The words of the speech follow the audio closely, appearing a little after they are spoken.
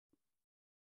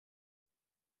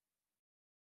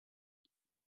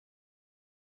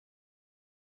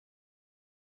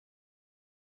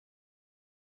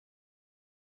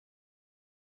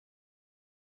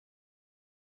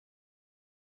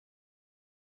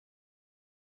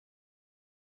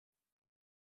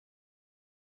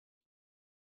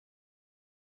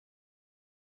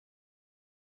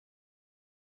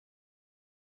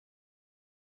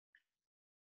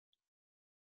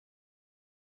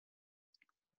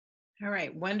All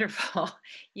right, wonderful.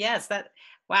 Yes,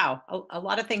 wow, a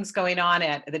lot of things going on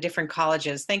at the different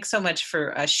colleges. Thanks so much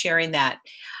for sharing that.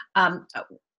 Um, uh,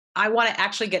 I want to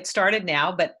actually get started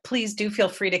now, but please do feel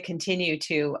free to continue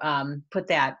to put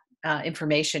that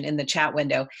information in the chat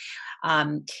window.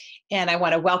 Um, and I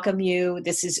want to welcome you.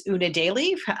 This is Una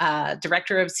Daly,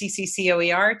 Director of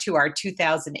CCCOER, to our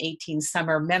 2018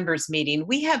 Summer Members Meeting.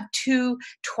 We have two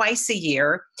twice a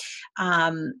year,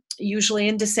 usually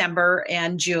in December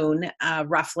and June,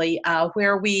 roughly,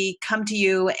 where we come to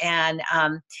you and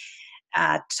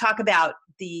talk about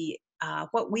the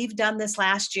what we've done this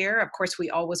last year. Of course,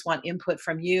 we always want input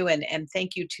from you, and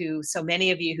thank you to so many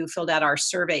of you who filled out our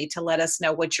survey to let us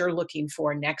know what you're looking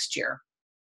for next year.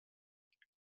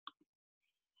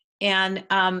 And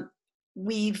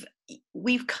we've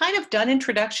we've kind of done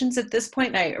introductions at this point,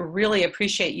 and I really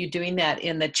appreciate you doing that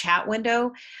in the chat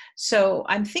window. So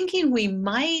I'm thinking we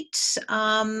might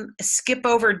skip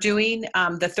over doing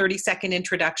the 30-second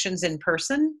introductions in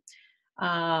person.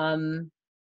 Um,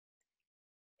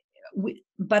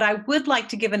 but I would like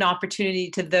to give an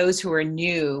opportunity to those who are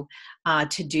new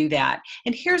to do that.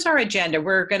 And here's our agenda.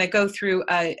 We're going to go through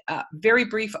a very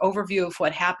brief overview of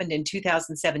what happened in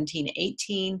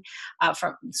 2017-18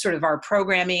 from sort of our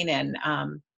programming and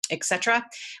etc.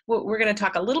 We're going to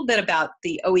talk a little bit about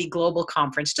the OE Global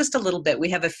Conference, just a little bit. We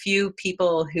have a few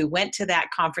people who went to that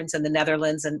conference in the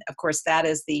Netherlands, and of course that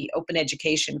is the Open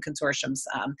Education Consortium's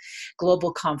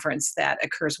global conference that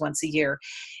occurs once a year.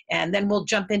 And then we'll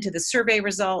jump into the survey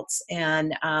results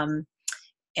and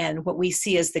what we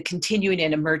see as the continuing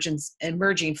and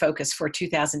emerging focus for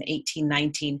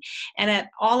 2018-19. And at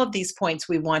all of these points,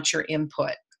 we want your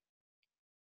input.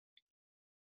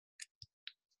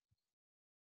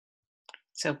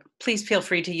 So please feel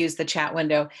free to use the chat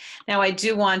window. Now, I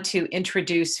do want to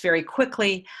introduce very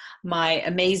quickly my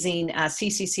amazing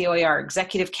CCCOER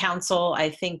Executive Council. I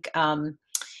think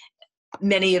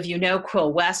many of you know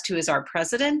Quill West, who is our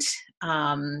president,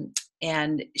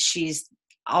 and she's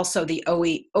also the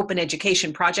OE Open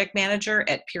Education Project Manager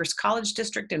at Pierce College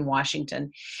District in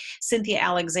Washington. Cynthia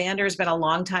Alexander has been a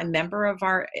longtime member of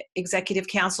our Executive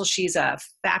Council. She's a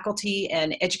faculty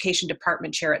and education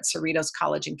department chair at Cerritos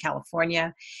College in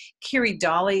California. Kiri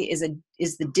Dolly is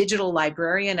the digital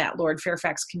librarian at Lord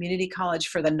Fairfax Community College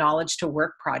for the Knowledge to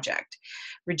Work project.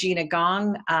 Regina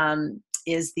Gong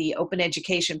is the Open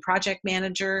Education Project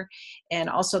Manager and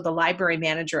also the Library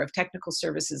Manager of Technical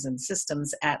Services and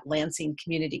Systems at Lansing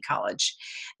Community College.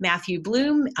 Matthew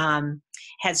Bloom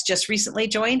has just recently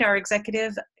joined our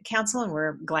Executive Council, and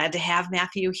we're glad to have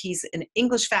Matthew. He's an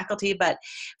English faculty, but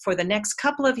for the next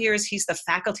couple of years, he's the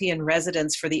faculty in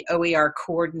residence for the OER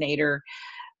coordinator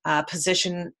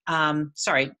position.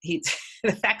 He's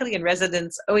the faculty in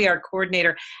residence OER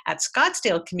coordinator at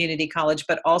Scottsdale Community College,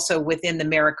 but also within the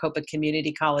Maricopa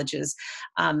Community College's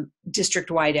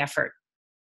district-wide effort.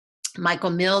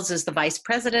 Michael Mills is the Vice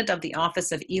President of the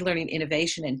Office of E-Learning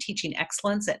Innovation and Teaching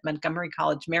Excellence at Montgomery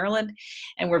College, Maryland,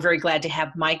 and we're very glad to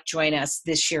have Mike join us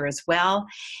this year as well.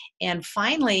 And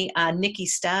finally, Nikki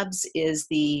Stubbs is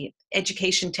the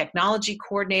Education Technology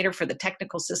Coordinator for the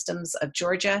Technical Systems of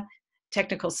Georgia,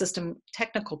 Technical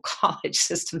College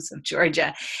Systems of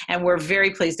Georgia, and we're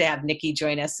very pleased to have Nikki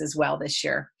join us as well this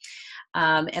year.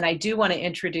 And I do want to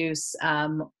introduce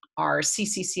our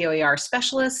CCCOER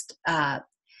specialist,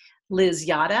 Liz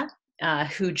Yada,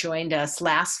 who joined us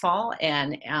last fall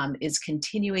and is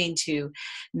continuing to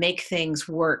make things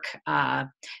work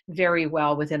very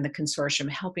well within the consortium,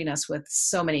 helping us with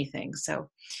so many things. So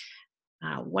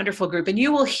wonderful group. And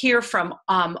you will hear from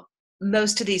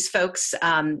most of these folks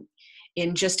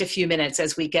in just a few minutes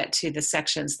as we get to the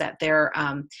sections that they're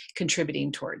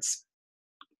contributing towards.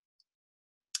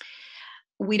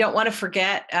 We don't want to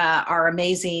forget our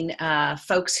amazing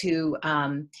folks who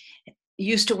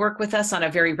used to work with us on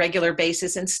a very regular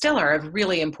basis and still are a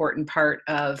really important part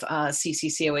of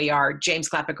CCCOER. James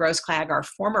Glappa-Grossklag, our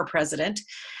former president,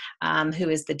 who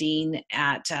is the dean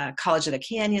at College of the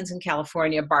Canyons in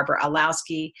California. Barbara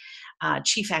Alowski,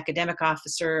 Chief Academic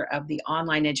Officer of the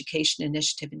Online Education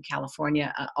Initiative in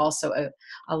California, also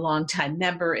a longtime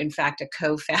member, in fact, a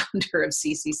co-founder of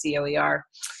CCCOER.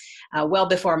 Well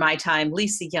before my time,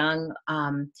 Lisa Young,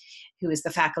 who is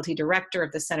the faculty director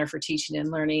of the Center for Teaching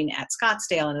and Learning at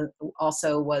Scottsdale and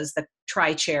also was the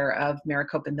tri-chair of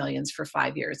Maricopa Millions for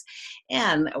 5 years.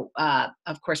 And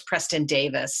of course, Preston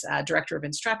Davis, director of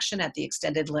instruction at the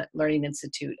Extended Learning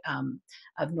Institute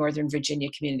of Northern Virginia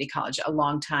Community College, a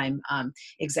longtime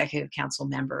executive council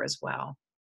member as well.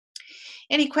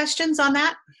 Any questions on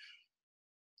that?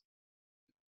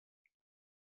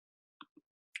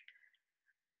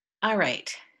 All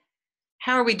right.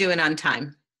 How are we doing on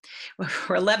time?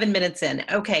 We're 11 minutes in.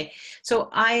 Okay, so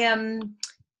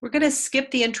we're going to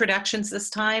skip the introductions this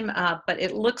time, but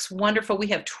it looks wonderful. We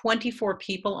have 24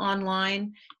 people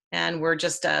online, and we're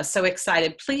just so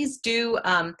excited. Please do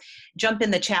jump in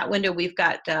the chat window. We've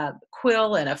got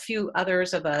Quill and a few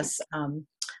others of us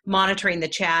monitoring the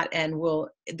chat, and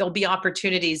there'll be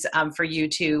opportunities for you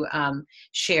to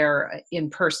share in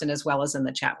person as well as in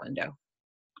the chat window.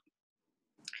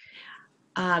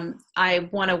 I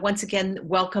want to once again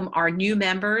welcome our new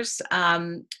members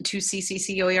to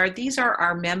CCCOER. These are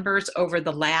our members over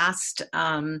the last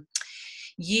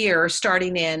year,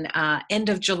 starting in end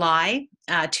of July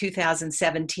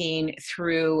 2017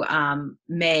 through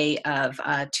May of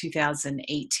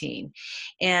 2018.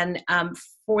 And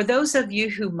for those of you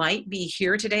who might be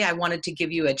here today, I wanted to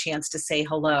give you a chance to say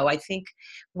hello. I think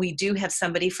we do have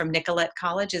somebody from Nicollet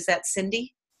College. Is that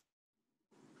Cindy?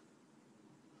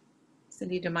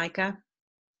 Cindy DeMica?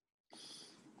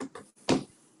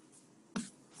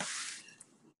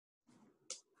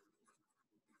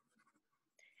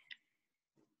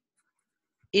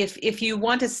 If you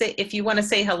want to say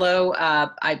hello,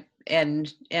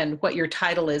 and what your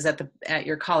title is at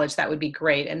your college, that would be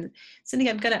great. And Cindy,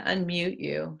 I'm going to unmute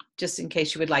you just in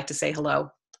case you would like to say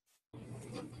hello.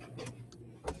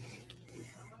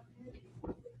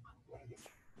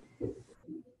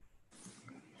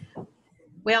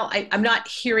 Well, I'm not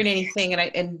hearing anything,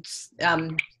 and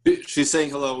she's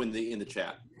saying hello in the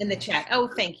chat. In the chat. Oh,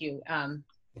 thank you.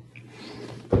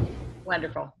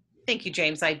 Wonderful. Thank you,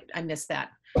 James. I missed that.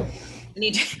 I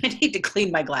need to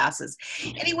clean my glasses.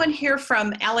 Anyone here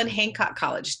from Allen Hancock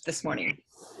College this morning?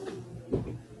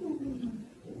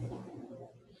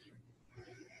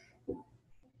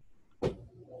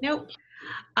 Nope.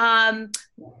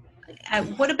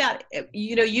 What about,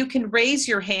 you can raise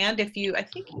your hand if you, I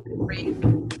think you can raise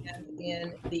your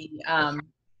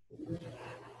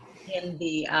hand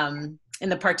in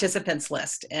the participants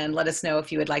list and let us know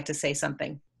if you would like to say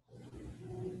something.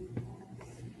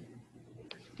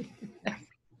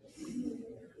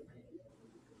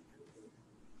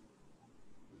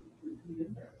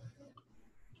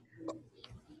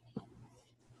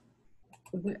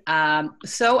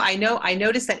 So I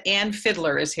noticed that Ann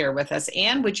Fiddler is here with us.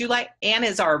 Ann, Ann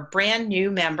is our brand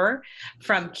new member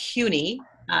from CUNY,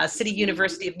 City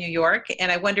University of New York.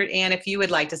 And I wondered, Ann, if you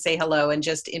would like to say hello and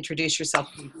just introduce yourself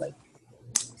briefly.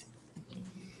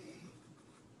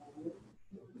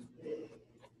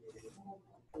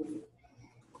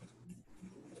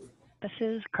 This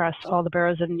is across all the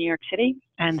boroughs of New York City.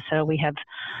 And so we have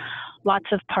lots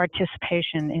of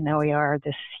participation in OER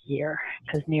this year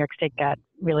because New York State got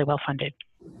really well funded.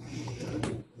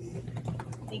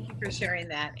 Thank you for sharing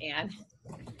that, Ann.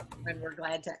 And we're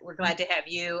glad to have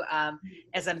you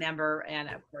as a member, and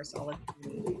of course all of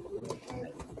you.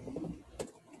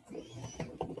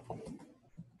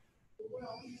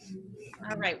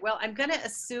 All right. Well, I'm going to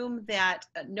assume that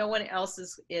no one else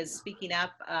is speaking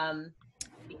up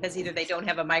because either they don't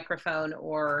have a microphone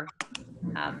or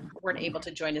weren't able to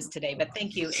join us today. But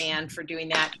thank you, Ann, for doing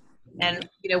that. And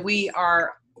we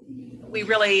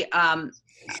really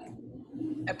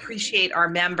appreciate our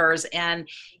members. And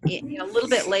a little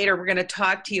bit later, we're going to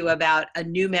talk to you about a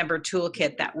new member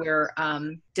toolkit that we're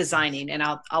designing. And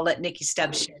I'll let Nikki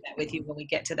Stubbs share that with you when we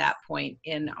get to that point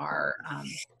in our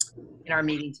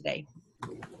meeting today.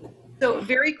 So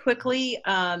very quickly,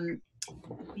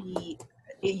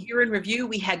 the year in review,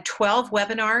 we had 12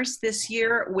 webinars this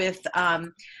year with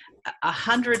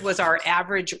 100 was our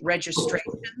average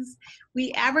registrations.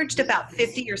 We averaged about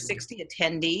 50 or 60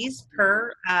 attendees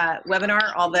per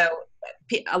webinar, although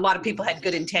a lot of people had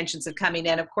good intentions of coming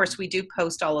in. Of course, we do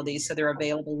post all of these, so they're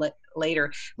available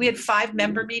later. We had 5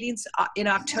 member meetings in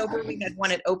October. We had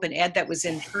one at Open Ed that was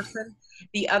in person.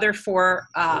 The other 4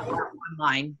 are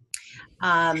online.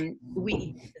 As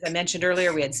I mentioned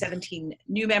earlier, we had 17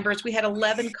 new members. We had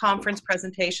 11 conference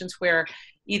presentations where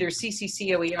either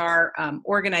CCCOER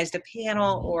organized a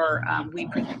panel or we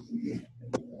presented.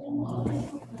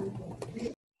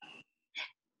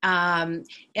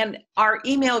 And our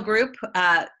email group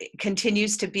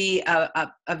continues to be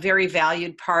a very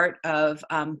valued part of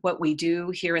what we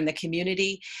do here in the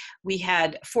community. We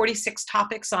had 46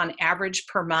 topics on average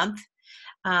per month.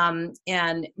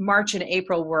 And March and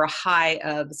April were a high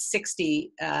of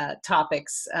 60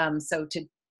 topics. So to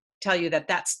tell you that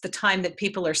that's the time that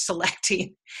people are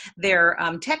selecting their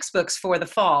textbooks for the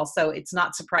fall. So it's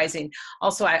not surprising.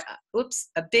 Also, a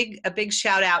big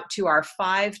shout out to our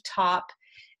 5 top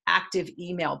active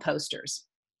email posters.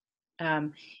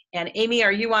 And Amy,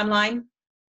 are you online?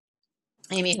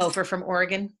 Amy Hofer from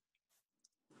Oregon.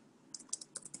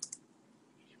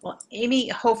 Well, Amy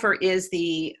Hofer is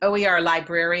the OER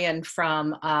librarian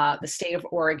from the state of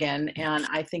Oregon, and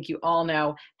I think you all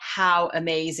know how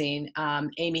amazing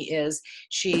Amy is.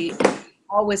 She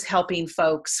always helping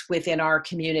folks within our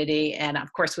community and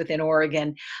of course within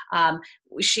Oregon.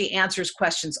 She answers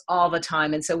questions all the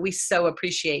time, and so we so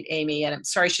appreciate Amy, and I'm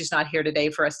sorry she's not here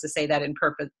today for us to say that in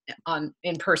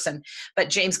person. But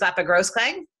James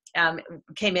Glappa-Grossklag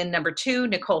came in number 2.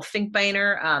 Nicole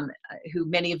Finkbeiner, who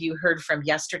many of you heard from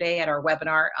yesterday at our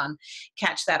webinar.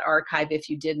 Catch that archive if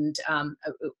you didn't.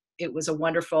 It was a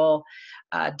wonderful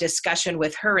discussion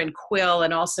with her and Quill,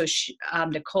 and also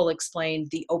Nicole explained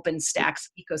the OpenStax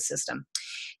ecosystem.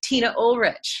 Tina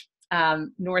Ulrich,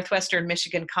 Northwestern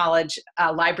Michigan College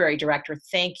Library Director,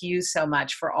 thank you so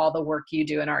much for all the work you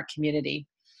do in our community.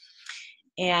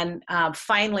 And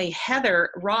finally, Heather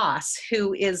Ross,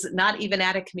 who is not even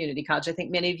at a community college. I think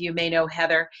many of you may know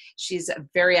Heather. She's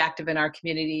very active in our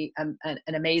community, an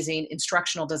amazing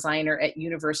instructional designer at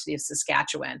University of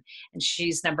Saskatchewan, and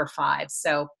she's number 5.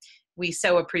 So we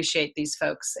so appreciate these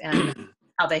folks and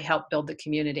how they help build the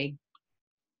community.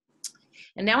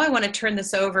 And now I want to turn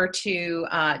this over to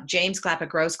James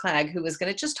Glappa-Grossklag, who is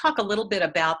going to just talk a little bit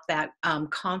about that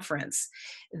conference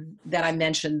that I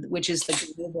mentioned, which is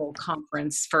the global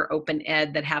conference for Open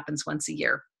Ed that happens once a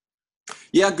year.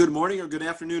 Yeah, good morning or good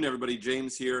afternoon, everybody.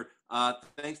 James here.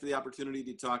 Thanks for the opportunity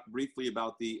to talk briefly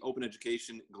about the Open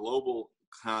Education Global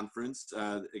Conference,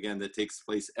 again, that takes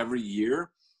place every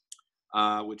year,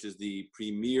 which is the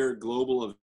premier global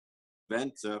event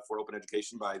for open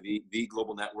education by the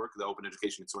Global Network, the Open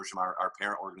Education Consortium, our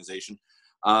parent organization.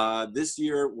 This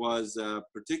year was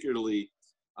particularly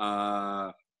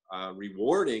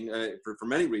rewarding for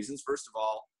many reasons. First of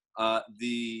all,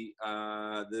 the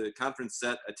conference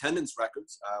set attendance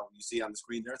records. You see on the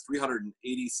screen there,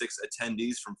 386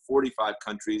 attendees from 45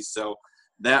 countries. So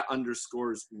that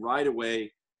underscores right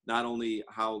away not only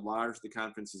how large the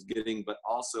conference is getting, but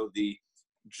also the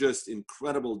just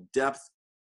incredible depth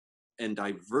and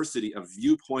diversity of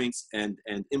viewpoints and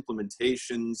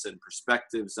implementations and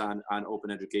perspectives on open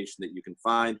education that you can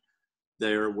find.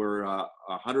 There were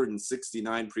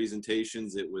 169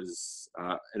 presentations. It was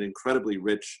an incredibly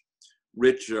rich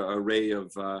array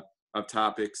of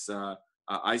topics.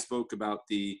 I spoke about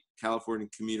the California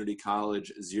Community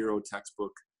College zero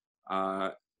textbook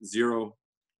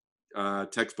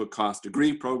cost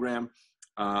degree program,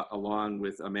 along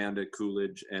with Amanda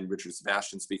Coolidge and Richard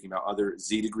Sebastian speaking about other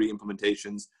Z degree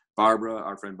implementations.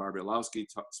 Our friend Barbara Ilowski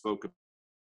spoke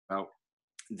about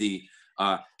the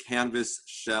Canvas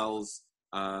shells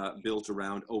built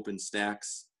around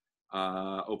OpenStax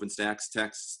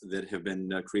texts that have been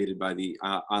created by the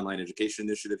Online Education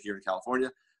Initiative here in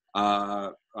California.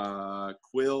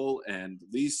 Quill and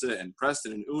Lisa and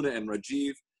Preston and Una and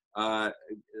Rajiv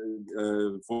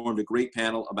formed a great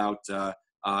panel about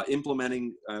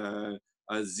implementing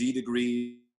Z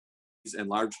degrees and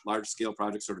large scale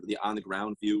projects, sort of the on the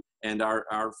ground view. And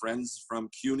our friends from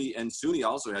CUNY and SUNY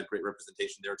also had great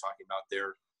representation there, talking about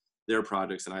their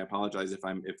projects. And I apologize if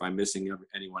I'm missing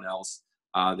anyone else.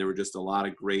 There were just a lot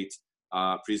of great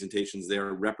presentations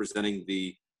there representing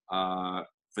the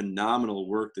phenomenal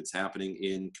work that's happening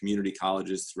in community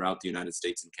colleges throughout the United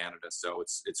States and Canada. So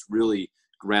it's really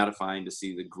gratifying to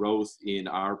see the growth in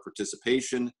our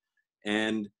participation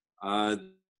and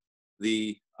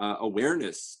the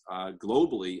awareness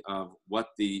globally of what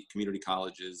the community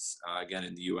colleges, again,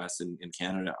 in the US and in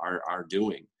Canada are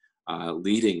doing,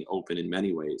 leading open in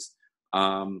many ways.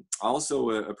 Also,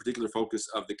 a particular focus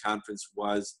of the conference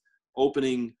was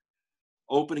opening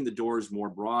the doors more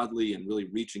broadly and really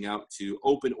reaching out to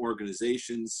open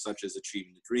organizations such as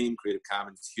Achieving the Dream, Creative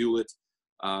Commons, Hewlett,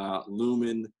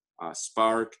 Lumen,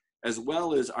 Spark, as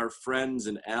well as our friends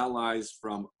and allies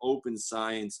from Open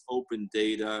Science, Open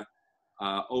Data,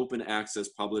 Open Access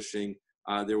Publishing.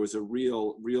 There was a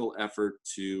real effort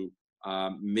to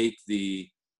make the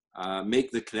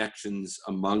connections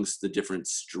amongst the different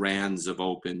strands of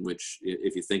open, which,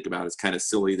 if you think about it, it's kind of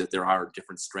silly that there are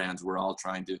different strands. We're all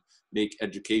trying to make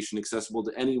education accessible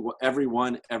to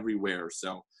everyone, everywhere.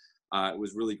 So it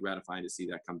was really gratifying to see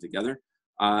that come together.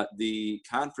 The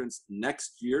conference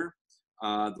next year,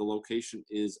 the location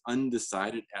is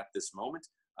undecided at this moment.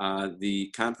 The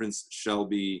conference shall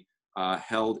be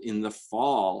held in the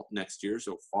fall next year,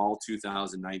 so fall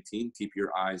 2019. Keep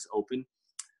your eyes open.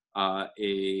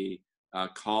 A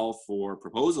call for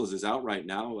proposals is out right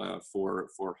now for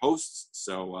hosts.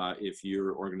 So if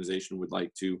your organization would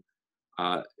like to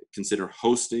consider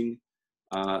hosting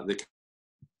the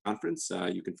conference,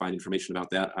 you can find information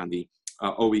about that on the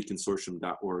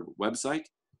oeconsortium.org website.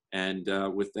 And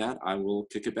with that, I will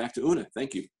kick it back to Una.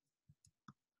 Thank you.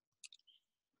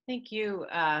 Thank you,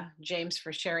 James,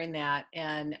 for sharing that.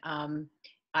 And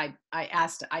I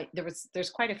asked, there's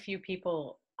quite a few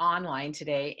people online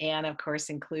today, Anne, of course,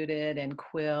 included, and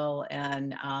Quill,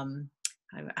 and I'm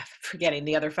forgetting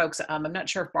the other folks. I'm not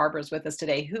sure if Barbara's with us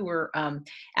today, who were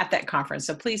at that conference.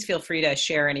 So please feel free to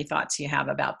share any thoughts you have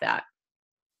about that.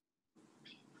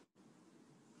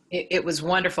 It was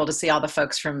wonderful to see all the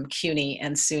folks from CUNY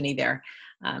and SUNY there.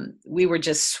 We were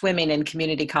just swimming in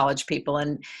community college people,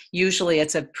 and usually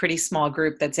it's a pretty small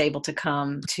group that's able to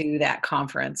come to that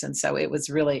conference. And so it was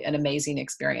really an amazing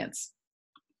experience.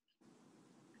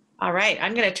 All right,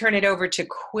 I'm going to turn it over to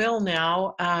Quill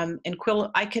now. And Quill,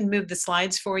 I can move the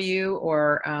slides for you,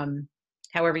 or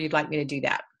however you'd like me to do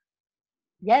that.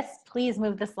 Yes, please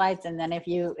move the slides. And then if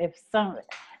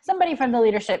somebody from the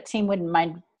leadership team wouldn't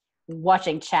mind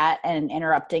watching chat and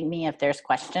interrupting me if there's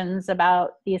questions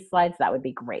about these slides, that would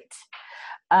be great.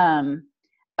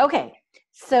 Okay,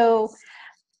 so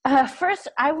first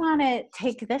I want to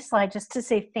take this slide just to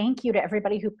say thank you to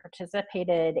everybody who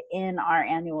participated in our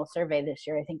annual survey this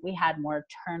year. I think we had more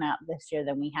turnout this year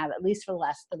than we have, at least for the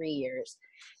last 3 years,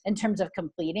 in terms of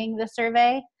completing the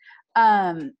survey.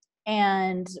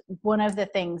 And one of the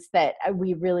things that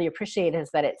we really appreciate is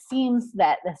that it seems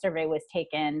that the survey was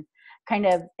taken kind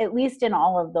of, at least in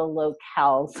all of the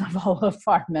locales of all of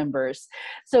our members.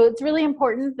 So it's really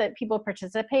important that people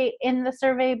participate in the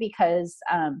survey because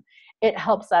it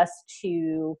helps us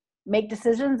to make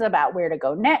decisions about where to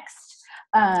go next.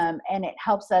 And it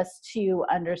helps us to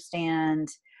understand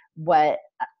what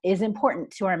is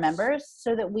important to our members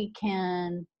so that we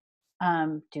can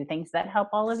do things that help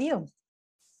all of you.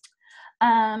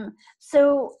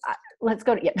 So let's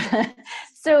go to, yeah.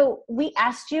 So we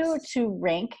asked you to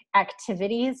rank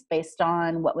activities based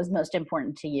on what was most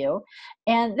important to you.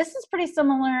 And this is pretty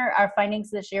similar. Our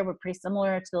findings this year were pretty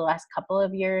similar to the last couple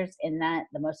of years in that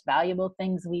the most valuable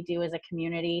things we do as a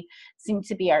community seem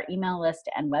to be our email list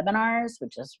and webinars,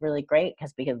 which is really great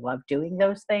because we love doing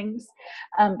those things.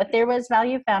 But there was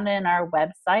value found in our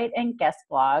website and guest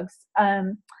blogs.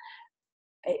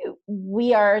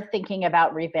 We are thinking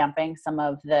about revamping some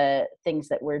of the things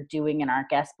that we're doing in our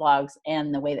guest blogs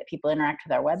and the way that people interact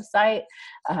with our website,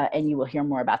 and you will hear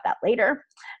more about that later.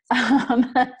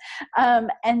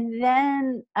 And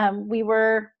then we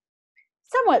were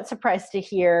somewhat surprised to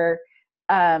hear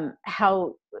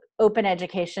how Open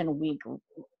Education Week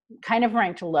kind of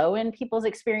ranked low in people's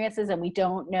experiences, and we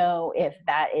don't know if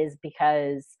that is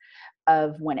because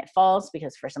of when it falls,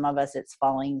 because for some of us it's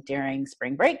falling during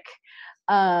spring break,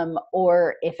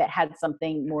 or if it had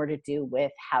something more to do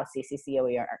with how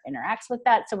CCCOER interacts with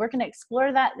that. So we're going to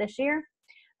explore that this year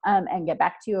and get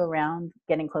back to you around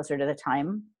getting closer to the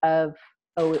time of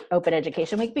Open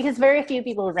Education Week, because very few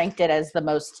people ranked it as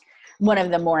one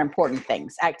of the more important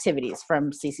things, activities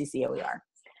from CCCOER.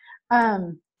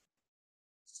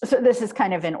 So this is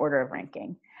kind of in order of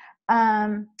ranking.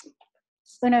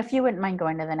 Una, if you wouldn't mind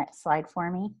going to the next slide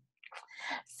for me.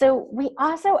 So we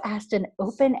also asked an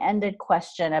open-ended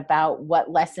question about what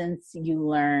lessons you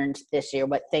learned this year,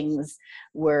 what things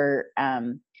were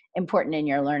important in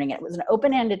your learning. It was an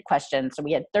open-ended question, so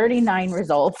we had 39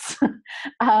 results.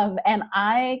 And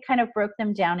I kind of broke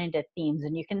them down into themes,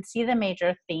 and you can see the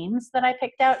major themes that I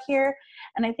picked out here.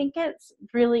 And I think it's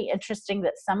really interesting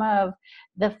that some of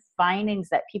the findings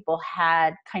that people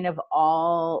had kind of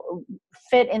all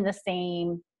fit in the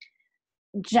same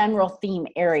general theme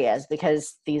areas,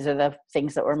 because these are the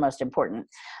things that were most important.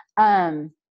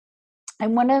 And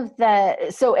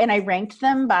I ranked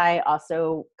them by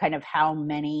also kind of how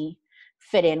many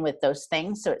fit in with those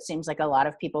things. So it seems like a lot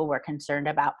of people were concerned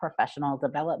about professional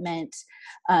development,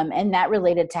 and that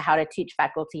related to how to teach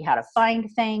faculty how to find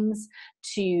things,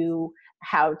 to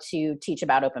how to teach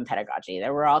about open pedagogy.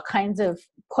 There were all kinds of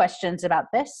questions about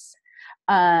this.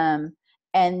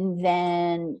 And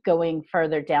then going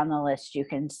further down the list, you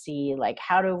can see like,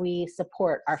 how do we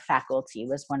support our faculty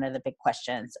was one of the big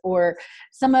questions. Or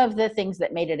some of the things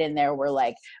that made it in there were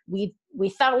like, we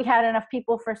thought we had enough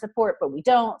people for support, but we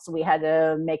don't. So we had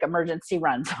to make emergency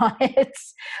runs on it.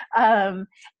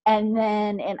 And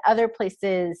then in other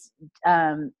places,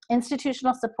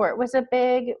 institutional support was a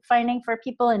big finding for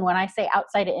people. And when I say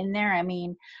outside in there, I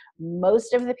mean,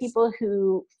 most of the people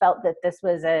who felt that this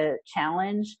was a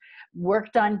challenge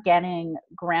worked on getting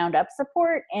ground up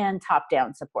support and top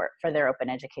down support for their open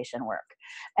education work.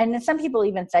 And some people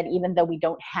even said, even though we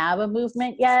don't have a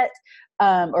movement yet,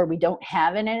 or we don't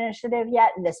have an initiative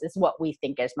yet, this is what we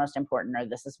think is most important, or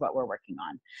this is what we're working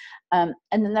on.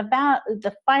 And then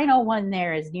the final one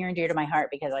there is near and dear to my heart,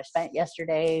 because I spent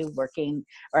yesterday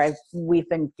we've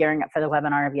been gearing up for the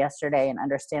webinar of yesterday and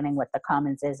understanding what the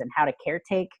Commons is and how to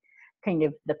caretake kind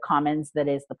of the commons that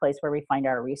is the place where we find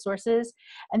our resources.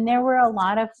 And there were a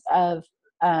lot of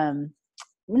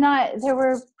there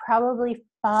were probably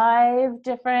 5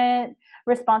 different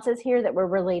responses here that were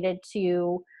related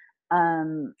to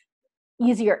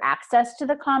easier access to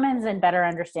the commons and better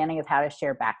understanding of how to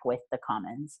share back with the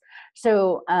commons.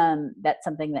 So that's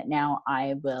something that now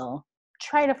I will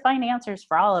try to find answers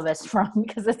for all of us from,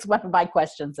 because it's one of my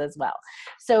questions as well.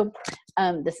 So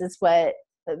this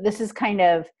is kind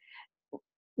of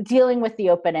dealing with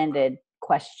the open-ended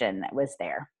question that was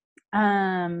there.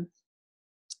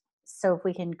 So if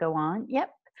we can go on,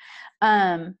 yep.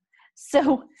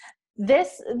 So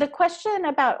the question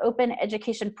about open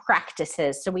education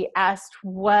practices. So we asked,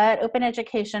 what open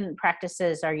education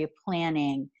practices are you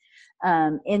planning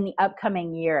in the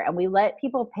upcoming year? And we let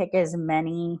people pick as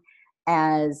many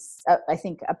as, I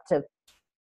think up to,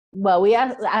 well, we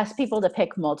asked people to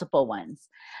pick multiple ones.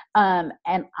 And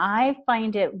I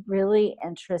find it really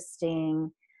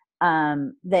interesting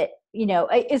that,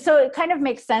 so it kind of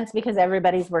makes sense because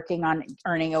everybody's working on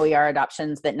earning OER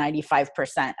adoptions, that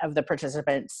 95% of the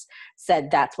participants said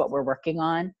that's what we're working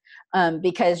on.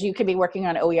 Because you could be working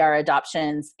on OER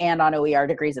adoptions and on OER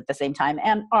degrees at the same time,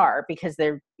 and are, because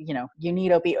they're, you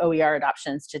need OER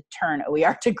adoptions to turn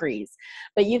OER degrees.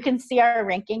 But you can see our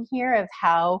ranking here of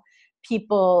how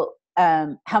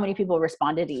many people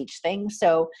responded to each thing.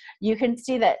 So you can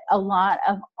see that a lot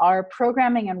of our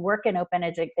programming and work in open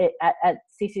at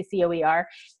CCCOER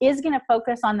is going to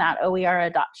focus on that OER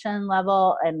adoption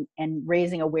level and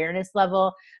raising awareness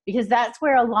level, because that's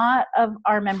where a lot of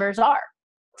our members are.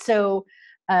 So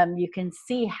you can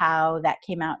see how that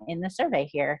came out in the survey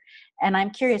here. And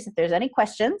I'm curious if there's any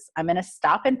questions. I'm going to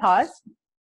stop and pause.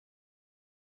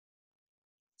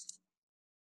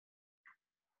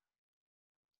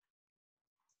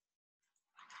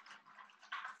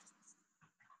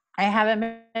 I haven't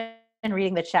been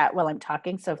reading the chat while I'm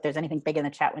talking, so if there's anything big in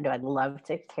the chat window, I'd love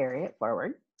to carry it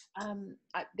forward.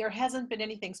 There hasn't been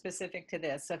anything specific to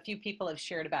this. A few people have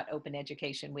shared about Open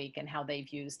Education Week and how they've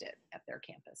used it at their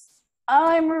campus. Oh,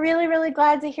 I'm really, really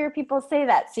glad to hear people say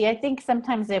that. See, I think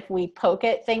sometimes if we poke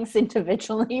at things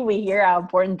individually, we hear how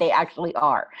important they actually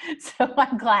are. So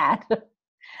I'm glad.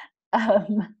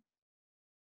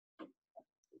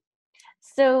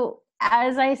 So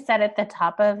as I said at the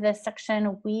top of this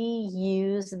section, we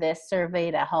use this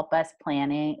survey to help us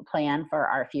plan for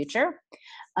our future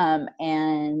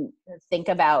and think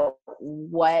about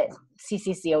what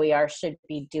CCCOER should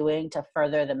be doing to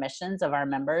further the missions of our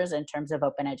members in terms of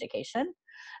open education.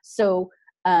 So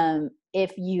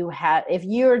if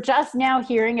you're just now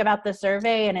hearing about the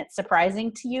survey and it's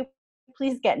surprising to you,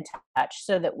 please get in touch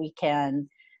so that we can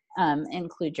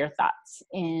include your thoughts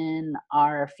in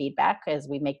our feedback as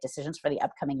we make decisions for the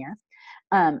upcoming year.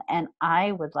 And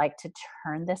I would like to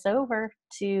turn this over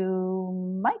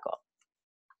to Michael.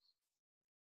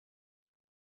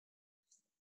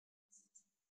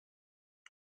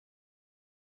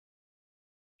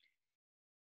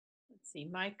 Let's see,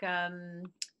 Mike,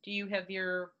 do you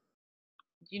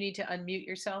need to unmute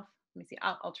yourself? Let me see,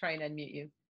 I'll try and unmute you.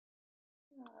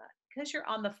 Because you're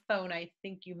on the phone, I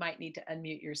think you might need to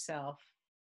unmute yourself.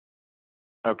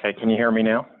 Okay, can you hear me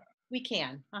now? We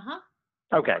can,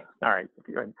 Okay, all right,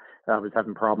 good. I was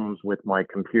having problems with my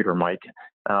computer mic.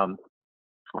 I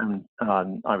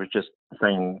was just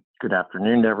saying good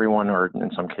afternoon to everyone, or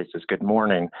in some cases, good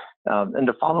morning. And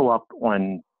to follow up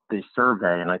on the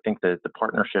survey, and I think that the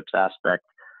partnerships aspect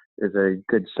is a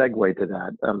good segue to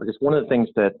that, because one of the things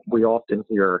that we often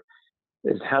hear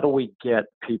is how do we get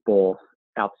people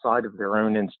outside of their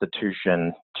own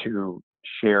institution to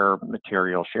share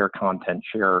material, share content,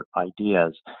 share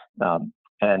ideas.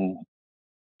 And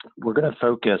we're going to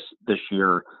focus this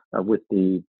year with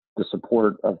the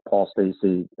support of Paul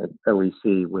Stacy at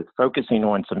OEC with focusing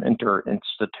on some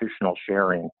interinstitutional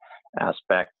sharing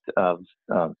aspect of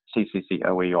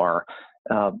CCCOER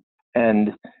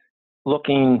and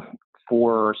looking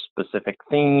for specific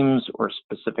themes or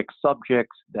specific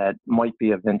subjects that might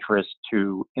be of interest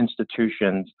to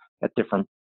institutions at different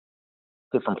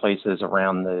places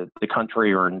around the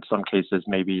country, or in some cases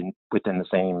maybe within the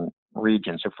same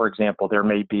region. So for example, there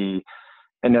may be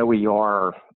an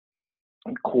OER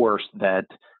course that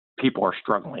people are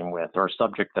struggling with, or a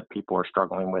subject that people are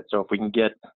struggling with. So if we can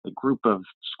get a group of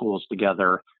schools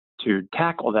together to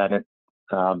tackle that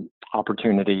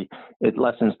opportunity, it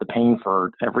lessens the pain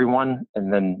for everyone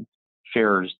and then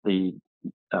shares the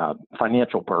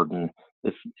financial burden,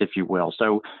 if you will.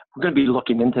 So we're going to be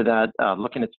looking into that,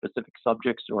 looking at specific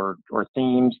subjects or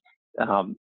themes,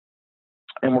 and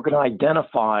we're going to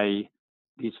identify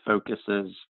these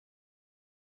focuses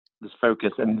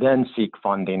focus and then seek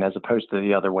funding as opposed to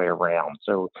the other way around.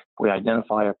 So if we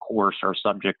identify a course or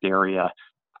subject area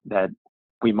that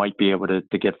we might be able to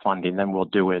get funding, then we'll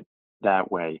do it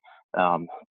that way.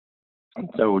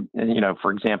 So,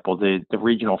 for example, the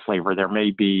regional flavor, there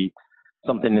may be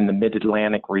something in the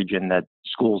Mid-Atlantic region that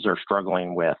schools are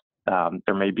struggling with.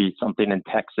 There may be something in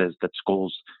Texas that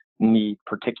schools need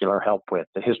particular help with,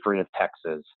 the history of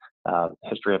Texas,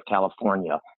 history of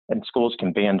California, and schools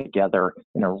can band together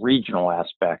in a regional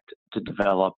aspect to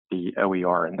develop the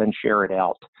OER and then share it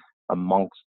out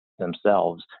amongst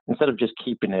themselves instead of just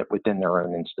keeping it within their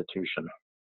own institution.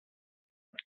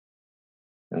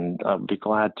 And I'll be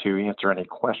glad to answer any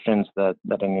questions that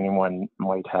anyone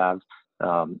might have.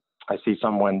 I see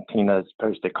Tina's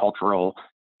posted cultural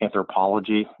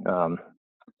anthropology,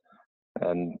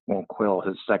 and Quill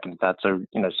has seconded that. So,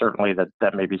 certainly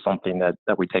that may be something that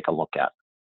we take a look at.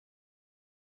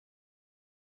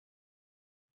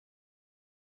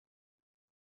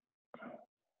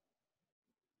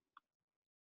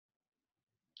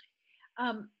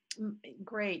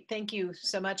 Great, thank you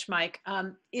so much, Mike.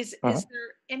 Is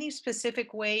there any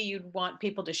specific way you'd want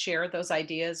people to share those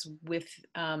ideas with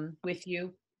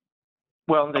you?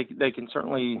 Well, they can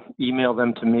certainly email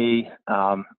them to me,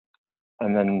 and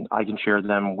then I can share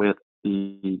them with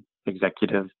the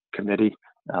executive committee.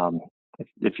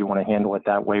 If you want to handle it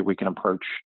that way, we can approach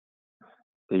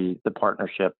the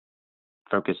partnership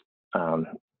focused.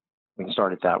 We can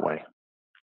start it that way.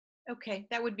 Okay,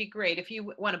 that would be great. If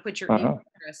you want to put your email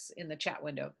address in the chat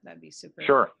window, that'd be super.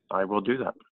 Sure, I will do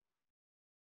that.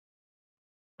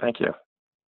 Thank you.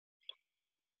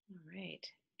 All right.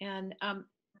 And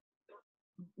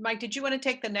Mike, did you want to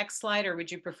take the next slide, or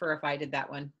would you prefer if I did that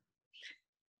one?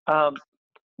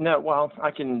 No, well,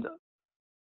 I can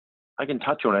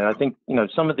touch on it. I think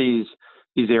some of these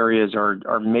areas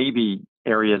are maybe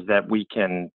areas that we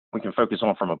can focus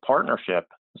on from a partnership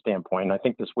standpoint. I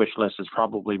think this wish list is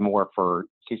probably more for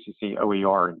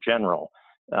CCCOER in general,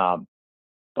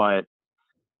 but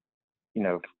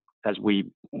as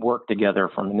we work together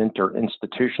from an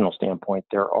interinstitutional standpoint,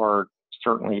 there are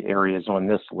certainly areas on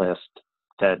this list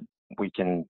that we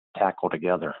can tackle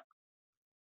together.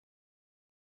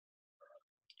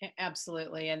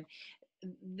 Absolutely. And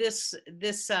this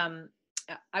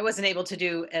I wasn't able to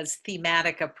do as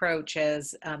thematic approach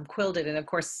as Quill did. And of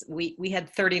course, we had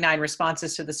 39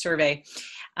 responses to the survey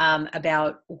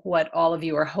about what all of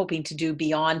you are hoping to do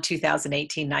beyond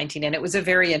 2018-19. And it was a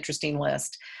very interesting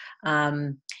list.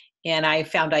 And I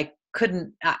found I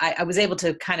was able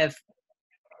to kind of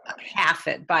half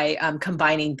it by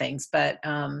combining things. But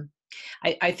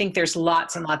I think there's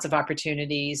lots and lots of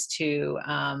opportunities to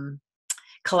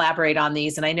collaborate on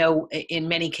these. And I know in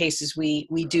many cases we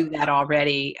do that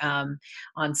already on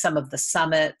some of the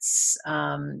summits,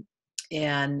 and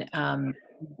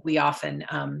we often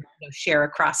share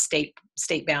across state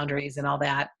boundaries and all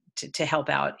that to help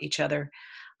out each other.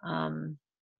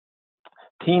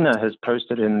 Tina has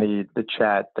posted in the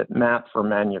chat that math for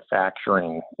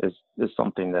manufacturing is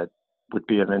something that would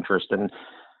be of interest. And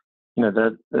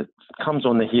that comes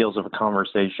on the heels of a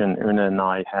conversation Una and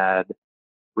I had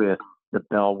with the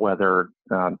Bellwether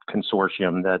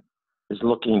Consortium that is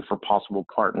looking for possible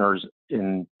partners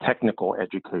in technical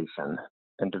education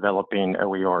and developing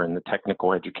OER in the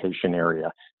technical education area,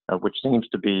 which seems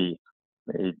to be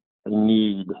a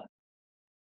need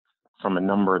from a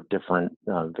number of different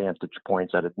vantage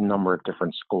points at a number of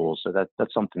different schools. So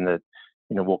that's something that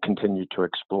we'll continue to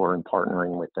explore, and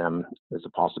partnering with them is a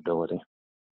possibility.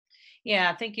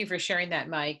 Yeah, thank you for sharing that,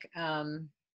 Mike.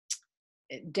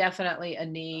 Definitely a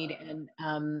need. And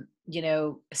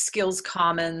Skills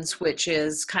Commons, which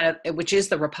is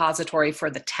the repository for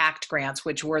the TACT grants,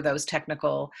 which were those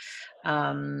technical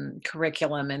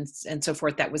curriculum and so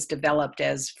forth that was developed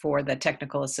as for the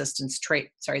technical assistance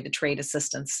the trade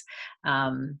assistance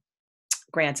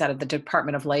grants out of the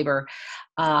Department of Labor.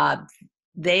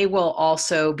 They will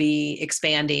also be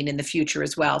expanding in the future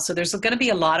as well. So there's going to be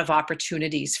a lot of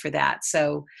opportunities for that.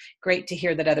 So great to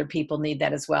hear that other people need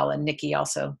that as well. And Nikki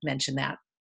also mentioned that.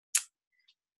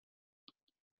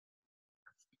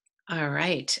 All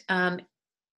right.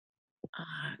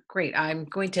 Great. I'm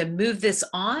going to move this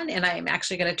on, and I'm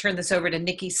actually going to turn this over to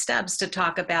Nikki Stubbs to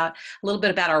talk about a little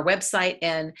bit about our website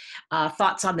and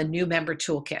thoughts on the new member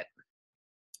toolkit.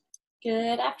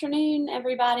 Good afternoon,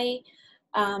 everybody.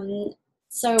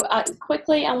 So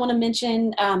quickly, I want to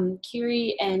mention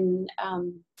Kiri and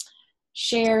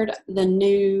shared the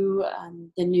new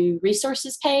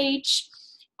resources page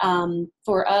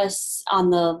for us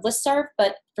on the listserv.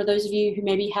 But for those of you who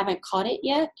maybe haven't caught it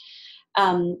yet,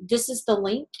 this is the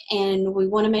link, and we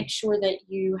want to make sure that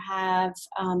you have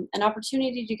an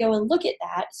opportunity to go and look at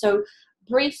that. So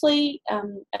briefly,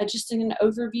 just an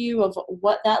overview of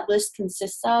what that list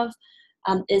consists of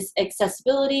is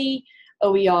accessibility,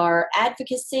 OER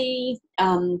advocacy,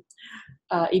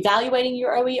 evaluating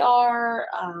your OER,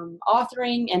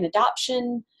 authoring and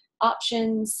adoption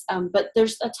options, but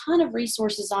there's a ton of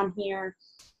resources on here.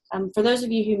 For those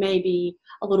of you who may be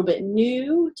a little bit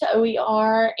new to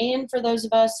OER, and for those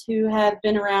of us who have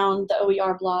been around the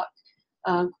OER block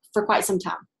for quite some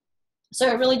time. So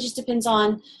it really just depends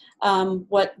on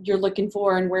what you're looking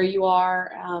for and where you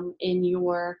are in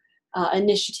your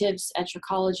initiatives at your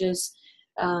colleges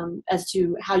as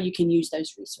to how you can use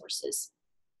those resources.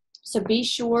 So be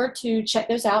sure to check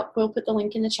those out. We'll put the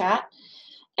link in the chat.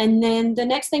 And then the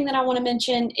next thing that I want to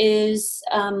mention is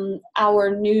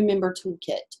our new member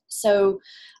toolkit. So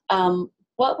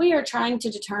what we are trying to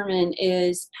determine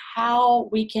is how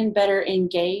we can better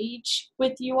engage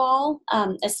with you all,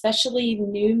 especially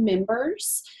new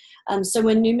members. So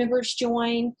when new members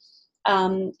join,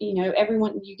 you know,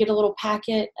 everyone, you get a little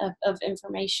packet of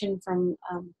information from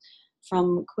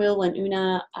Quill and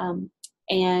Una,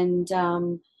 and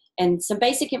some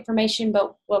basic information.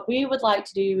 But what we would like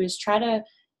to do is try to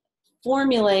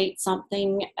formulate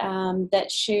something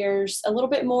that shares a little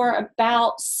bit more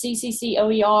about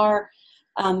CCCOER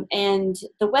and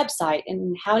the website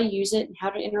and how to use it and how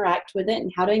to interact with it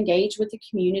and how to engage with the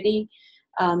community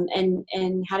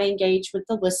and how to engage with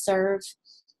the listserv.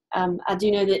 I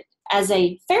do know that as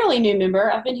a fairly new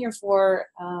member, I've been here for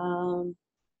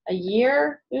a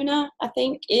year, Una, I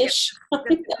think, ish, a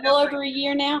little over a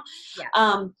year now.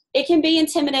 Yeah. It can be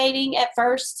intimidating at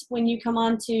first when you come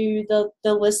onto the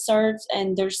listservs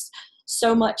and there's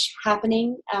so much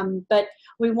happening, but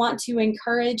we want to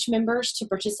encourage members to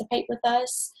participate with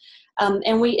us.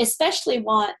 And we especially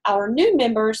want our new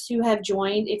members who have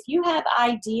joined, if you have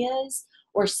ideas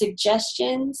or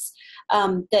suggestions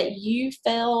that you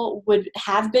feel would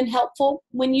have been helpful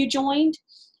when you joined,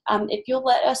 if you'll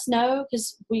let us know,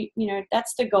 because we, you know,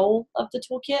 that's the goal of the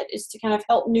toolkit, is to kind of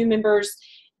help new members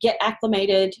get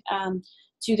acclimated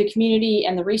to the community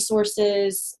and the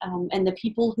resources and the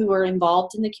people who are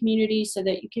involved in the community, so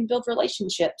that you can build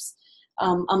relationships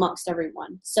amongst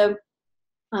everyone. So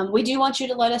we do want you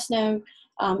to let us know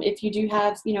if you do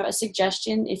have, you know, a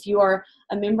suggestion, if you are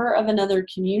a member of another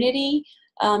community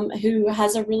who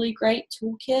has a really great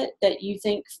toolkit that you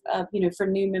think, you know, for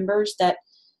new members that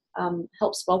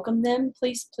helps welcome them,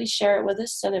 please share it with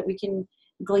us so that we can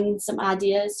glean some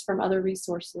ideas from other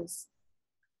resources.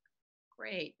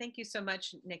 Great. Thank you so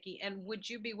much, Nikki. And would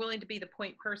you be willing to be the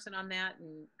point person on that?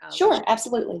 And sure,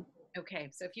 absolutely. Okay.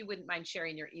 So if you wouldn't mind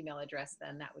sharing your email address,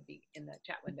 then that would be in the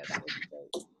chat window. That would be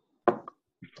great.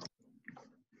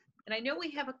 And I know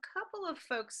we have a couple of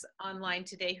folks online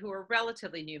today who are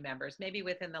relatively new members, maybe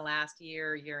within the last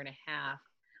year and a half.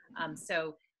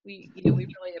 So we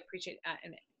really appreciate,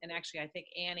 and actually I think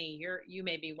Annie, you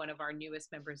may be one of our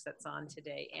newest members that's on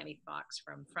today, Annie Fox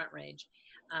from Front Range.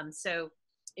 So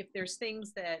if there's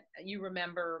things that you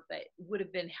remember that would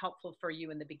have been helpful for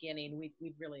you in the beginning,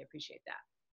 we'd really appreciate that.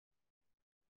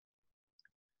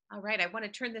 All right, I want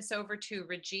to turn this over to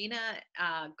Regina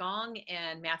Gong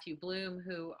and Matthew Bloom,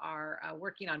 who are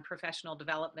working on professional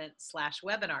development /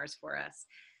 webinars for us.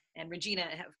 And Regina,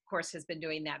 of course, has been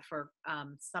doing that for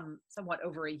somewhat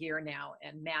over a year now,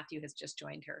 and Matthew has just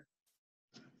joined her.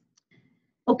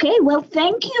 Okay, well,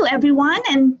 thank you, everyone,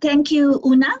 and thank you,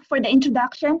 Una, for the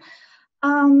introduction.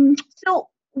 I'm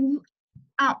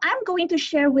going to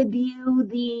share with you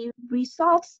the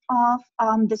results of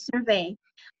the survey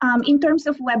in terms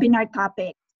of webinar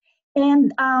topics.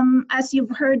 And as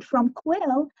you've heard from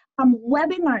Quill,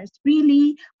 webinars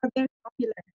really are very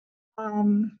popular.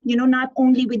 You know, not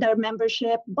only with our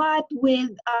membership, but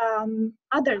with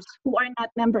others who are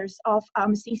not members of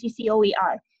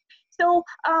CCCOER. So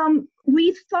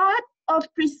we thought of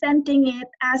presenting it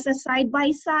as a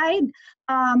side-by-side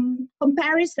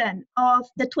comparison of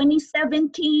the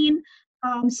 2017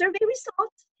 survey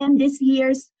results and this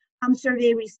year's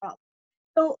survey results.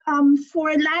 So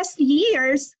for last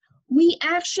year's, we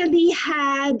actually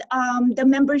had the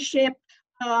membership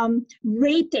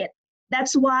rated.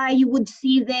 That's why you would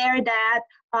see there that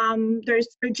there's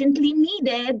urgently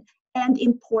needed and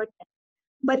important.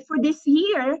 But for this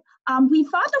year, we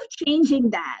thought of changing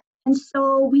that. And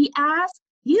so we asked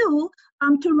you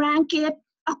to rank it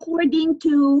according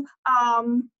to,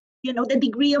 you know, the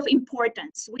degree of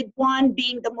importance, with 1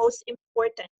 being the most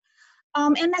important.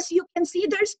 And as you can see,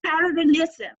 there's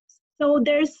parallelism. So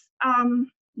there's,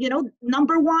 you know,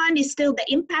 number 1 is still the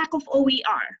impact of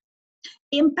OER.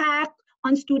 Impact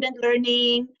on student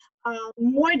learning,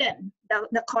 more than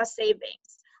the cost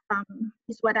savings,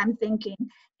 is what I'm thinking.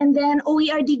 And then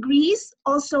OER degrees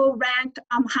also ranked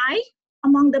high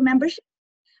among the membership.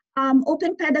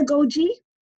 Open pedagogy,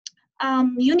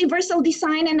 universal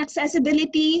design and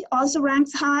accessibility also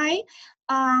ranks high.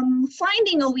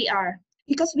 Finding OER,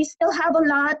 because we still have a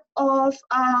lot of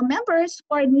members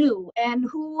who are new and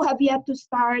who have yet to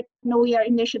start an OER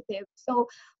initiative. So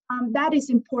that is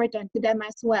important to them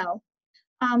as well.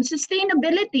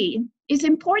 Sustainability is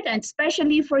important,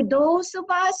 especially for those of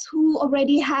us who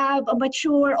already have a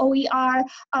mature OER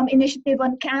initiative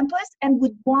on campus and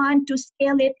would want to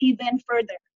scale it even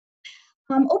further.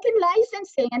 Open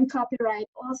licensing and copyright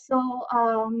also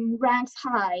ranks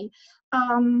high.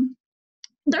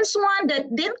 There's one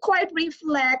that didn't quite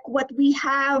reflect what we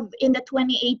have in the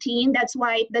 2018. That's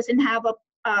why it doesn't have a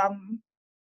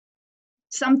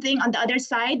something on the other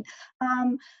side.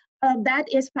 That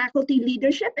is faculty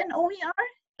leadership in OER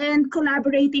and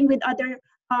collaborating with other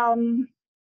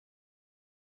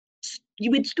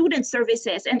with student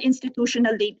services and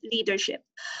institutional leadership.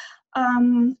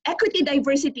 Equity,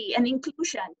 diversity, and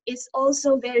inclusion is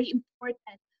also very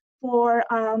important for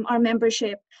our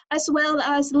membership, as well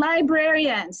as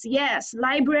librarians. Yes,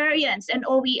 librarians and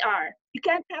OER. You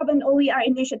can't have an OER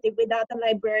initiative without a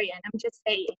librarian, I'm just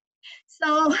saying.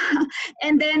 So,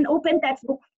 and then open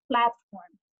textbook platform.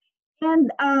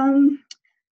 And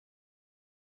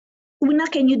Una,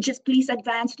 can you just please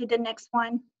advance to the next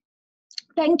one?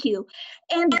 Thank you.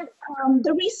 And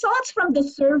the results from the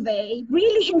survey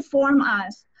really inform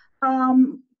us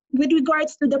with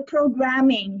regards to the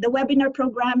programming, the webinar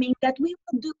programming that we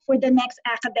will do for the next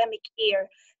academic year.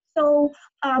 So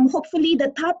hopefully the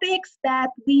topics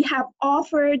that we have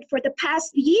offered for the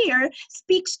past year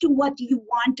speaks to what you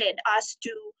wanted us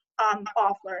to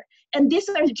offer. And these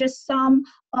are just some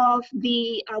of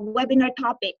the webinar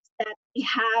topics that we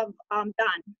have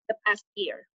done the past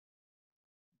year.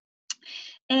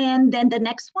 And then the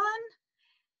next one.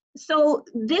 So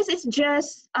this is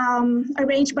just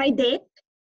arranged by date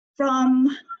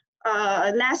from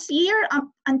last year up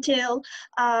until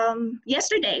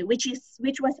yesterday, which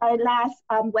was our last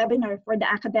webinar for the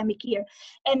academic year.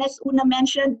 And as Una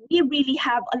mentioned, we really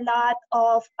have a lot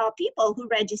of people who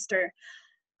register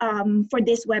for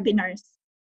these webinars.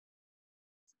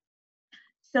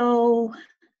 So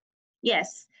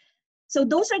yes. So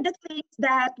those are the things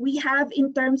that we have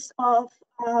in terms of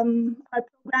our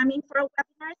programming for our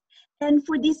webinars. And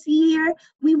for this year,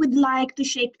 we would like to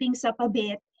shake things up a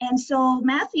bit. And so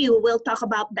Matthew will talk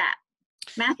about that.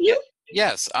 Matthew?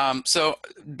 Yes. So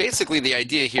basically the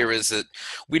idea here is that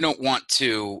we don't want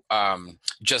to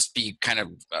just be kind of,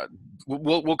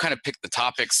 we'll kind of pick the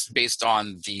topics based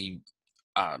on the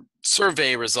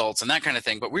survey results and that kind of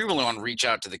thing, but we really want to reach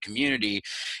out to the community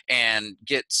and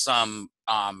get some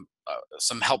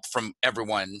help from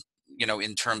everyone, you know,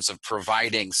 in terms of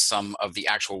providing some of the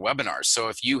actual webinars. So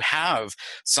if you have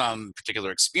some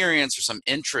particular experience or some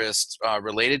interest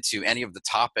related to any of the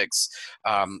topics,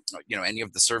 you know, any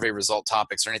of the survey result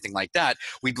topics or anything like that,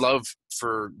 we'd love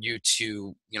for you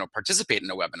to, you know, participate in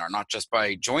a webinar, not just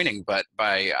by joining, but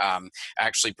by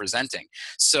actually presenting.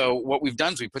 So what we've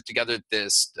done is we put together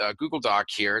this Google Doc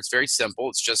here. It's very simple.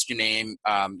 It's just your name,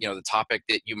 you know, the topic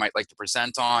that you might like to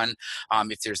present on.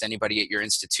 If there's anybody at your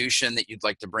institution that you'd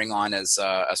like to bring on as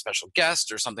a special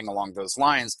guest or something along those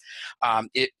lines,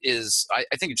 it is, I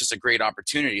think it's just a great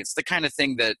opportunity. It's the kind of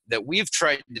thing that we've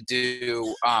tried to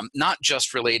do, not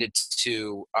just related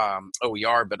to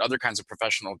OER, but other kinds of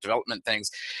professional development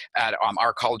things at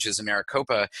our colleges in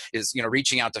Maricopa, is, you know,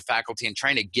 reaching out to faculty and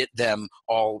trying to get them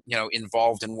all, you know,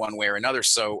 involved in one way or another.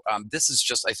 So this is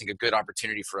just, I think, a good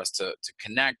opportunity for us to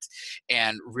connect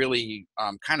and really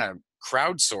kind of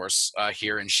crowdsource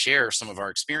here and share some of our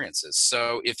experiences.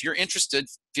 So if you're interested,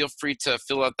 feel free to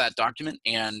fill out that document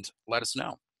and let us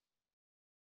know.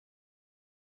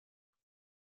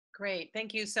 Great.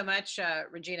 Thank you so much,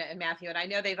 Regina and Matthew. And I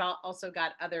know they've also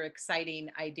got other exciting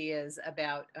ideas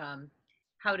about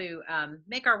how to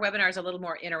make our webinars a little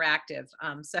more interactive.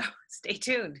 So stay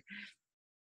tuned.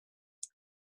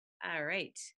 All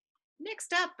right.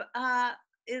 Next up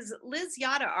is Liz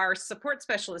Yada, our support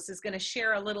specialist, is going to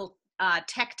share a little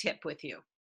tech tip with you.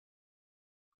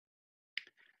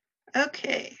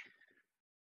 Okay.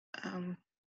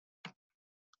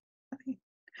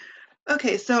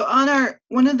 Okay, so on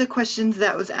one of the questions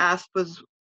that was asked was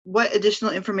what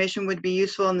additional information would be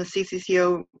useful in the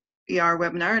CCCOER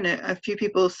webinar, and a few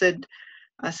people said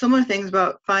similar things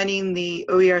about finding the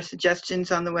OER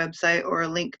suggestions on the website or a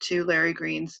link to Larry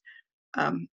Green's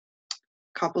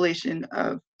compilation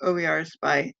of OERs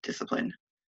by discipline.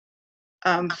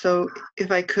 So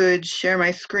if I could share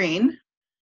my screen,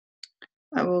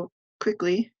 I will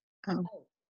quickly. Oh,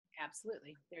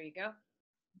 absolutely. There you go.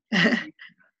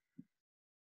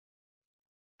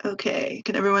 Okay,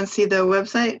 can everyone see the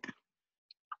website?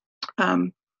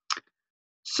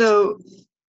 So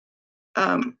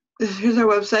here's our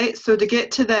website. So to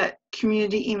get to that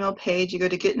community email page, you go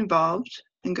to Get Involved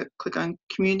and click on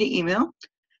Community Email.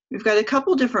 We've got a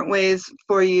couple different ways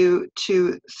for you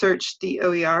to search the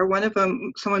OER. One of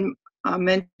them, someone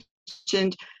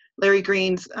mentioned Larry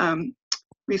Green's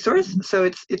resource. So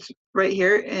it's right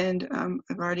here, and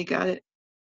I've already got it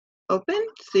open.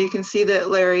 So you can see that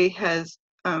Larry has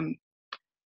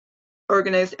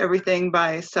organized everything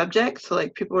by subject. So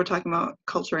like people were talking about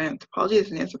culture and anthropology,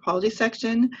 there's an anthropology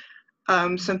section.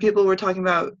 Some people were talking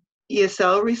about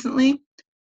ESL recently.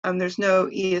 There's no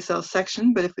ESL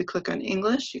section, but if we click on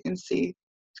English, you can see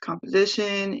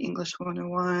composition, English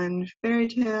 101, fairy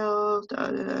tales,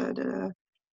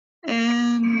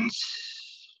 and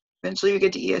eventually we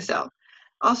get to ESL.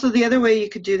 Also, the other way you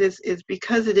could do this is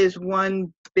because it is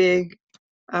one big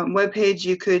web page,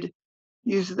 you could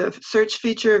use the search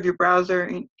feature of your browser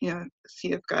and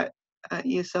see I've got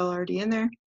ESL already in there,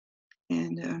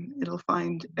 and it'll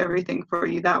find everything for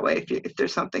you that way if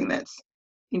there's something that's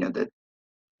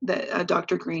that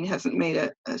Dr. Green hasn't made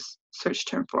a search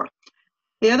term for.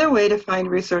 The other way to find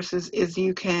resources is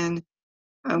you can,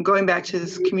 going back to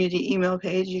this community email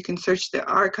page, you can search the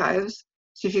archives.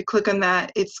 So if you click on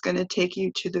that, it's going to take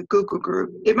you to the Google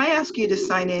group. It might ask you to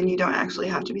sign in. You don't actually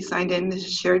have to be signed in. This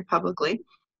is shared publicly.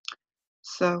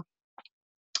 So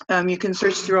you can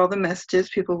search through all the messages.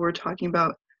 People were talking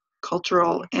about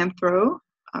cultural anthro.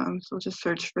 So we'll just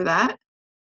search for that.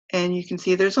 And you can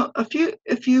see there's a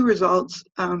few results.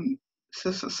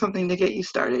 So something to get you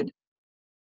started.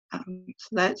 So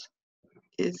that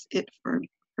is it for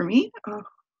me.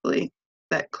 Hopefully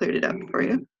that cleared it up for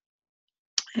you.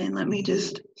 And let me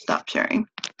just stop sharing.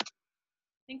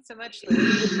 Thanks so much,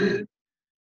 Liz.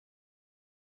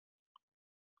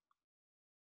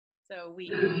 So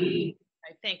I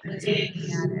thank Liz for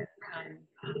that, and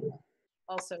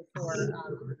also for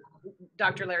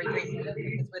Dr. Larry Green, who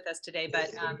is with us today,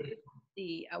 but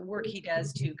the work he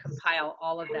does to compile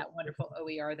all of that wonderful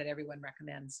OER that everyone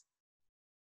recommends.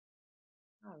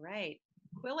 All right,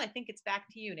 Quill, I think it's back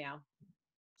to you now.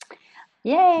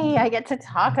 Yay, I get to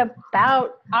talk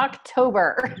about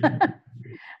October.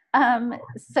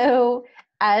 So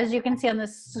as you can see on the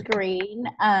screen,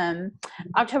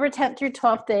 October 10th through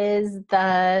 12th is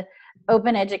the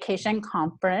Open Education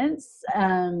Conference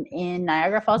in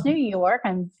Niagara Falls, New York.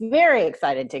 I'm very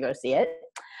excited to go see it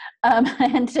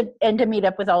and to meet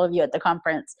up with all of you at the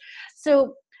conference.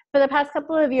 So for the past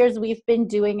couple of years, we've been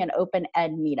doing an open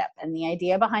ed meetup. And the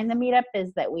idea behind the meetup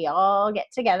is that we all get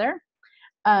together,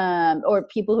 or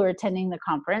people who are attending the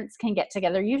conference can get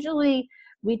together. Usually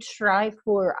we try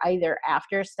for either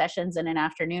after sessions in an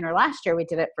afternoon, or last year we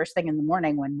did it first thing in the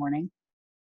morning one morning.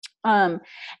 And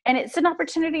it's an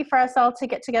opportunity for us all to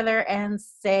get together and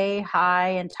say hi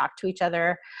and talk to each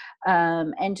other,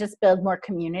 and just build more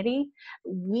community.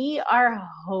 We are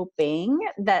hoping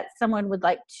that someone would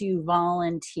like to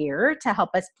volunteer to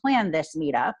help us plan this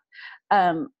meetup.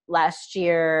 Last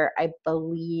year, I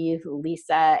believe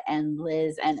Lisa and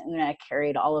Liz and Una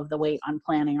carried all of the weight on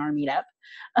planning our meetup.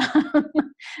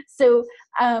 So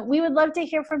we would love to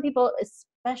hear from people,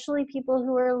 especially people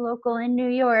who are local in New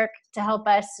York, to help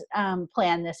us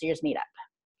plan this year's meetup.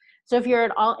 So if you're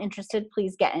at all interested,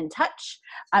 please get in touch.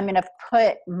 I'm going to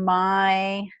put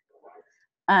my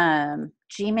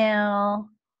Gmail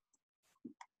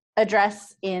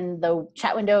address in the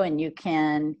chat window, and you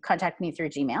can contact me through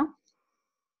Gmail.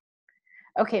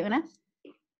 Okay, Una.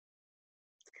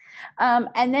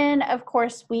 And then, of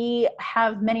course, we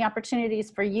have many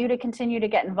opportunities for you to continue to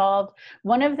get involved.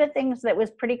 One of the things that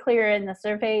was pretty clear in the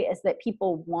survey is that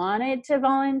people wanted to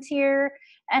volunteer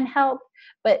and help,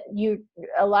 but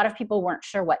a lot of people weren't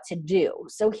sure what to do.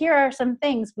 So here are some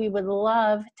things we would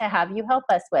love to have you help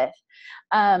us with.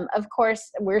 Of course,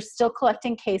 we're still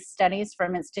collecting case studies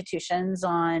from institutions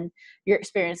on your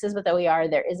experiences with OER.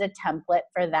 There is a template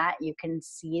for that. You can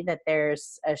see that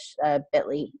there's a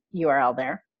bit.ly URL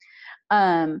there.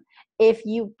 If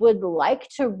you would like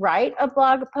to write a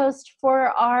blog post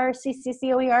for our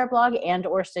CCCOER blog and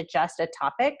or suggest a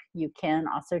topic, you can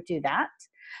also do that.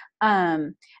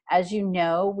 As you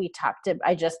know,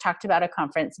 I just talked about a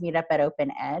conference meetup at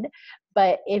Open Ed,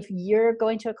 but if you're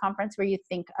going to a conference where you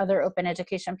think other open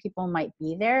education people might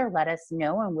be there, let us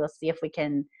know and we'll see if we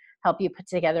can help you put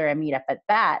together a meetup at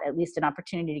that, at least an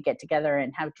opportunity to get together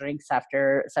and have drinks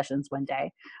after sessions one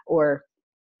day, or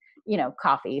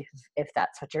coffee, if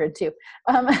that's what you're into.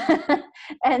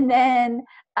 And then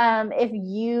if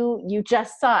you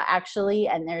just saw actually,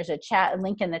 and there's a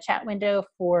link in the chat window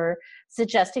for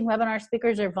suggesting webinar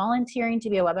speakers or volunteering to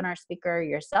be a webinar speaker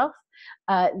yourself.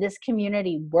 This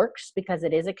community works because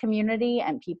it is a community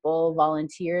and people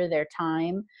volunteer their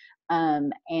time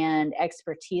and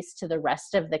expertise to the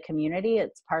rest of the community.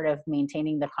 It's part of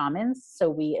maintaining the commons. So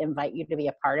we invite you to be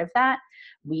a part of that.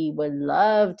 We would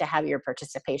love to have your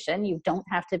participation. You don't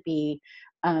have to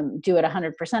do it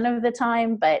 100% of the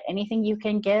time, but anything you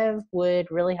can give would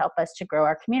really help us to grow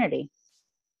our community.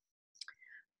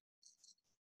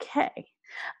 Okay.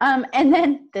 And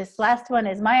then this last one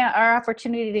is our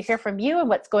opportunity to hear from you and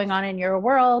what's going on in your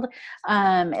world.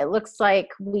 It looks like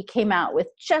we came out with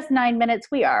just 9 minutes.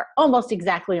 We are almost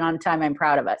exactly on time. I'm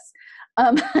proud of us.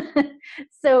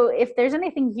 So if there's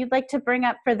anything you'd like to bring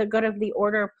up for the good of the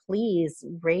order, please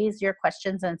raise your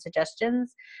questions and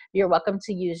suggestions. You're welcome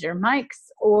to use your mics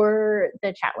or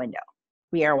the chat window.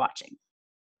 We are watching.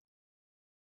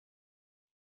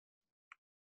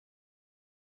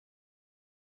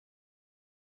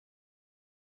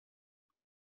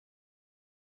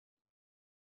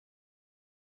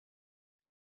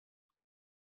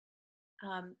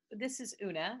 This is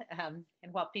Una,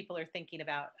 and while people are thinking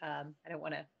about, I don't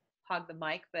want to hog the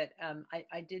mic, but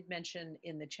I did mention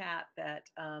in the chat that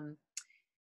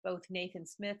both Nathan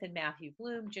Smith and Matthew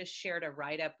Bloom just shared a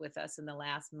write-up with us in the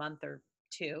last month or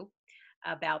two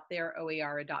about their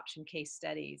OER adoption case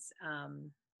studies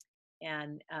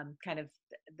and kind of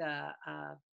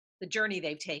the journey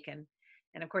they've taken.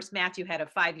 And of course, Matthew had a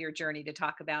 5-year journey to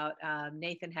talk about.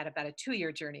 Nathan had about a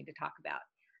 2-year journey to talk about.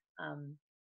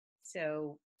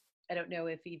 So I don't know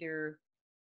if either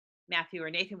Matthew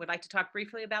or Nathan would like to talk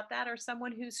briefly about that, or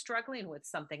someone who's struggling with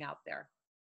something out there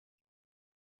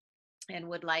and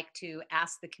would like to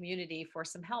ask the community for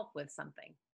some help with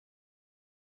something.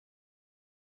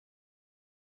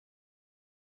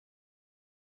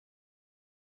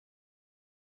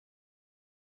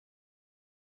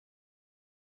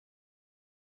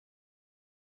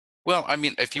 Well, I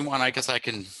mean, if you want, I guess I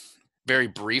can very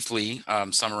briefly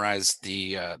summarize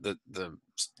the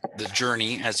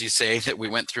journey, as you say, that we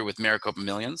went through with Maricopa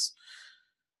Millions.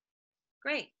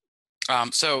 Great.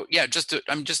 So yeah, just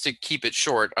to keep it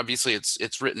short, obviously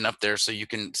it's written up there so you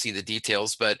can see the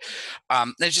details, but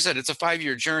as you said, it's a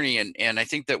 5-year journey, and I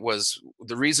think that was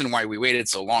the reason why we waited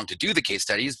so long to do the case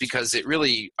studies, because it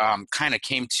really kind of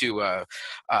came to a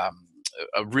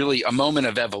moment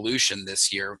of evolution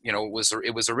this year. You know,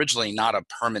 it was originally not a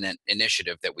permanent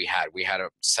initiative that we had. We had a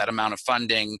set amount of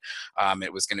funding.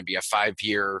 It was going to be a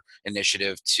 5-year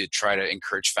initiative to try to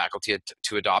encourage faculty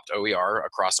to adopt OER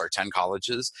across our 10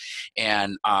 colleges.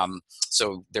 And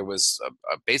so there was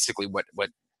basically what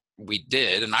we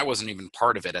did, and I wasn't even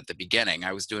part of it at the beginning.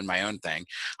 I was doing my own thing.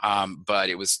 But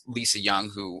it was Lisa Young,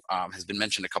 who has been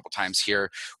mentioned a couple times here,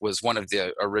 was one of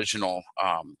the original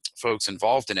folks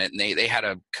involved in it. And they had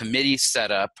a committee set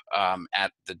up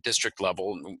at the district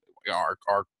level.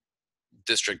 Our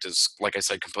district is, like I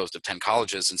said, composed of 10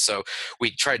 colleges. And so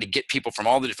we tried to get people from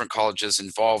all the different colleges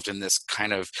involved in this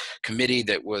kind of committee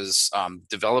that was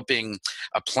developing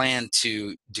a plan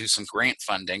to do some grant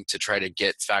funding to try to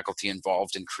get faculty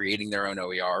involved in creating their own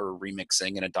OER or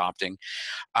remixing and adopting.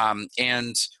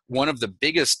 And one of the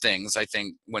biggest things, I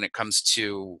think, when it comes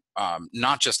to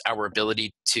not just our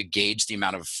ability to gauge the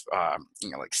amount of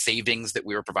like savings that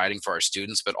we were providing for our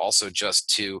students, but also just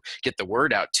to get the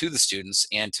word out to the students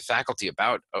and to faculty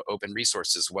about open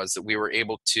resources, was that we were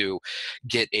able to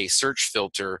get a search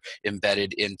filter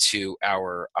embedded into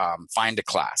our Find a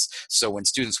Class. So when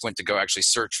students went to go actually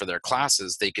search for their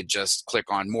classes, they could just click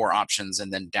on more options,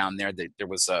 and then down there there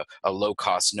was a low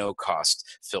cost, no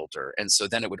cost filter. And so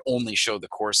then it would only show the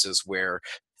courses where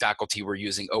faculty were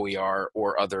using OER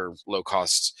or other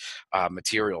low-cost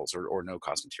materials or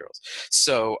no-cost materials.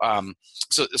 So,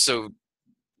 so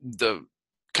the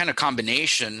kind of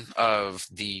combination of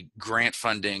the grant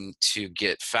funding to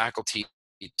get faculty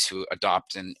to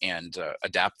adopt and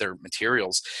adapt their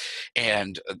materials,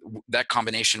 and that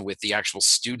combination with the actual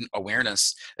student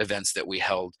awareness events that we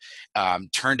held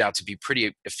turned out to be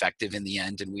pretty effective in the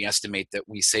end. And we estimate that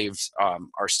we saved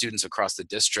our students across the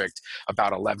district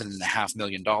about $11.5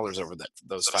 million over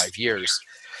those 5 years.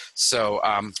 So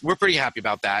we're pretty happy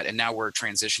about that. And now we're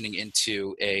transitioning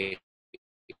into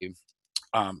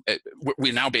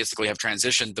we now basically have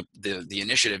transitioned the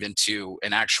initiative into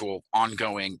an actual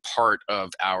ongoing part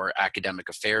of our academic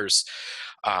affairs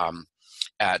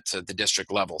at the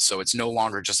district level. So it's no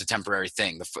longer just a temporary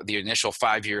thing. The initial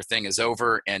 5-year thing is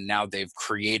over, and now they've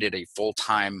created a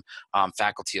full-time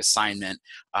faculty assignment.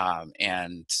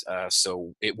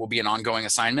 So it will be an ongoing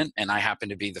assignment, and I happen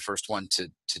to be the first one to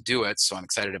do it. So I'm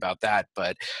excited about that,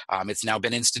 but it's now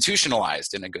been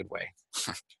institutionalized in a good way.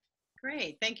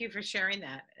 Great, thank you for sharing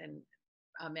that. And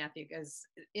Matthew, because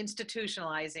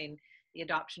institutionalizing the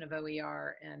adoption of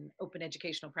OER and open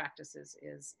educational practices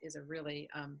is a really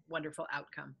wonderful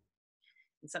outcome,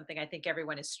 and something I think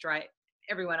everyone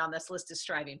on this list is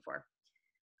striving for.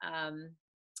 I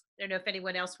don't know if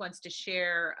anyone else wants to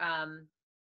share.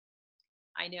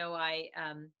 I know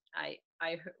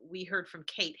we heard from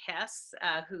Kate Hess,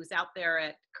 who's out there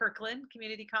at Kirkland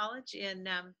Community College in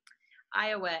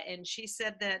Iowa, and she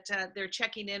said that they're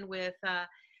checking in with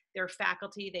their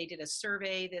faculty. They did a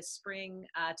survey this spring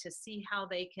to see how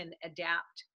they can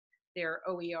adapt their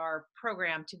OER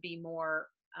program to be more,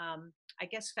 I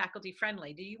guess, faculty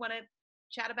friendly. Do you want to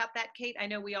chat about that, Kate? I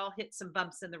know we all hit some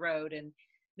bumps in the road, and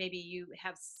maybe you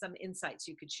have some insights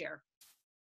you could share.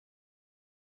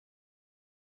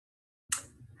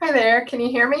 Hi there, can you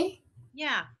hear me?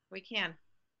 Yeah, we can.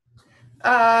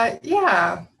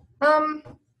 Yeah,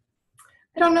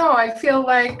 I don't know, I feel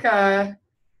like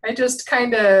I just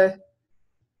kind of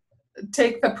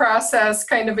take the process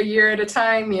kind of a year at a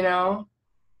time, you know,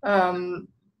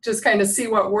 just kind of see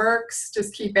what works,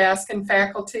 just keep asking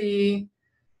faculty,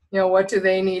 you know, what do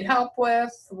they need help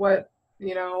with, what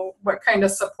kind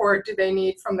of support do they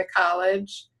need from the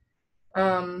college.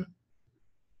 And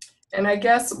I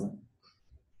guess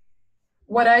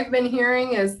what I've been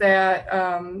hearing is that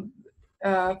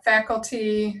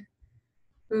faculty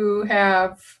who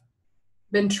have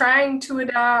been trying to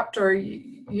adopt or,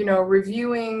 you know,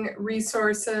 reviewing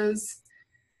resources,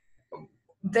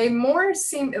 they more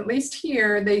seem, at least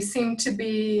here, they seem to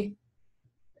be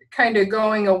kind of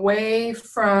going away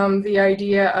from the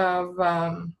idea of,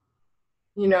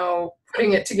 you know,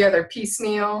 putting it together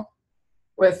piecemeal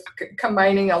with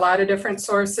combining a lot of different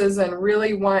sources, and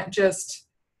really want just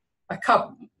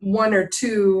one or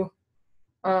two,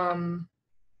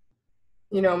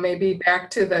 you know, maybe back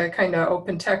to the kind of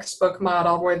open textbook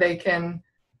model where they can,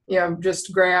 you know,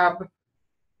 just grab,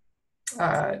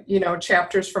 you know,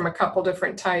 chapters from a couple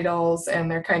different titles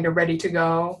and they're kind of ready to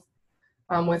go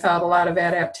without a lot of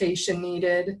adaptation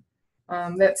needed.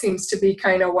 That seems to be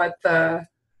kind of what the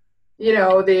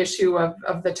issue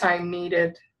of the time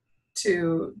needed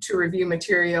to review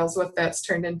materials, what that's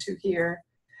turned into here.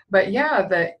 But yeah,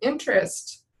 the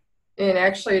interest in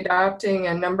actually adopting,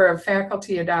 a number of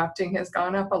faculty adopting, has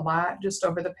gone up a lot just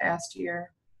over the past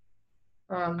year.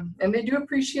 And they do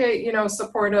appreciate, you know,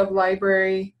 support of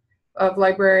librarians,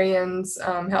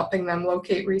 helping them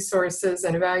locate resources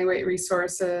and evaluate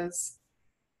resources.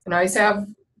 And I always have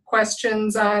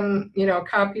questions on, you know,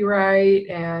 copyright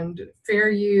and fair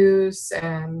use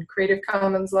and Creative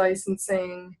Commons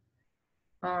licensing.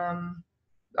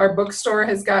 Our bookstore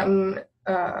has been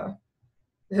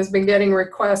getting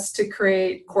requests to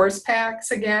create course packs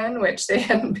again, which they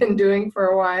hadn't been doing for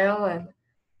a while,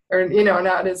 or you know,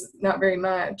 not very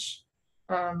much.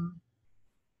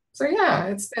 So yeah,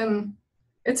 it's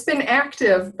been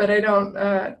active, but I don't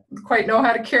quite know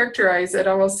how to characterize it.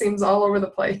 Almost seems all over the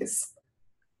place.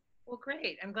 Well,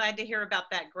 great. I'm glad to hear about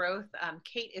that growth.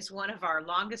 Kate is one of our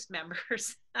longest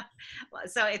members,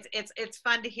 so it's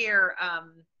fun to hear.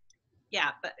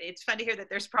 Yeah, but it's fun to hear that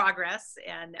there's progress,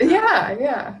 and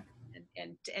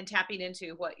and tapping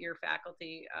into what your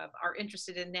faculty are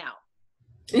interested in now.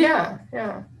 Yeah.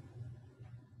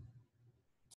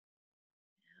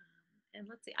 And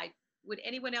let's see, would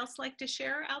anyone else like to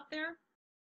share out there?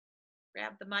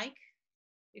 Grab the mic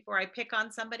before I pick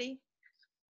on somebody.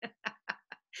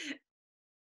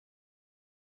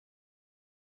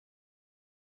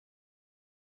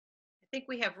 I think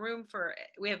we have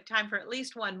time for at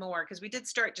least one more, because we did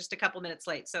start just a couple minutes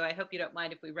late. So I hope you don't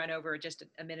mind if we run over just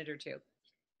a minute or two.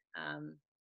 And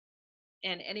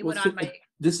anyone on my...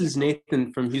 This is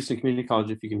Nathan from Houston Community College,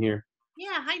 if you can hear.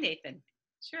 Yeah, hi Nathan.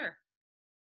 Sure.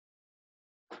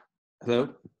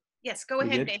 Hello? Yes, go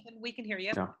ahead, Nathan. We can hear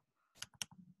you. No.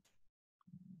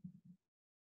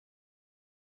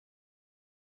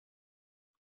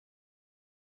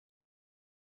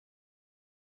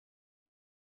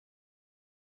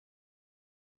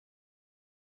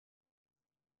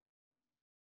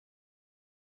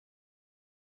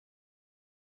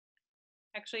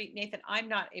 Actually, Nathan, I'm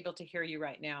not able to hear you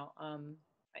right now.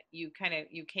 You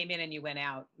came in and you went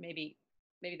out. Maybe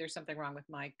there's something wrong with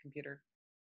my computer.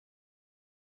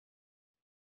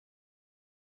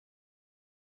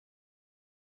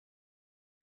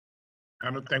 I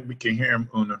don't think we can hear him,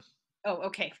 Una. Oh,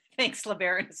 okay. Thanks,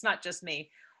 LeBaron. It's not just me.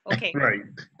 Okay. Right.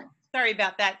 Sorry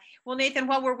about that. Well, Nathan,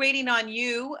 while we're waiting on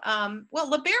you,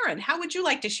 well, LeBaron, how would you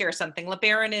like to share something?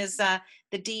 LeBaron is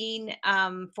the Dean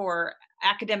for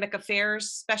Academic Affairs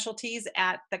Specialties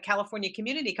at the California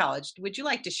Community College. Would you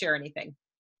like to share anything?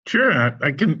 Sure,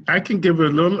 I can give a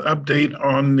little update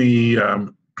on the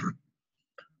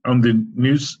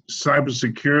new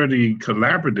cybersecurity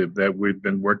collaborative that we've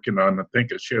been working on. I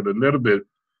think I shared a little bit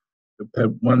at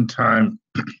one time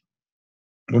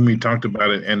when we talked about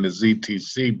it in the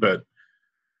ZTC, but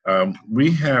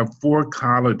we have 4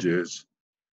 colleges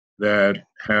that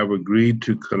have agreed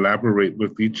to collaborate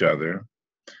with each other.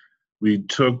 We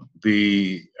took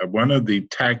one of the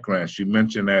TAC grants, you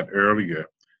mentioned that earlier,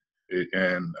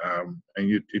 and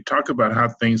you talk about how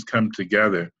things come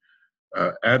together.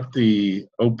 At the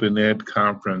Open Ed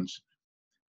conference,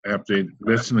 after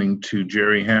listening to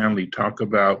Jerry Hanley talk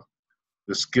about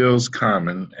the Skills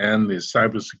Common and the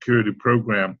cybersecurity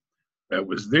program that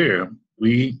was there,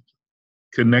 we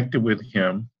connected with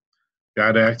him,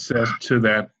 got access to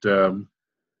that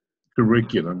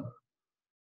curriculum,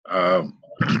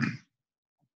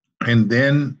 and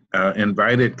then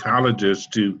invited colleges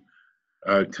to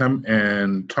come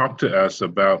and talk to us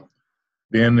about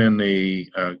being in a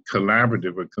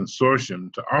collaborative, a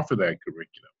consortium to offer that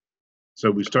curriculum. So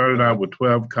we started out with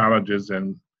 12 colleges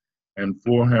and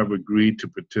 4 have agreed to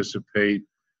participate.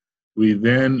 We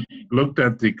then looked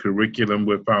at the curriculum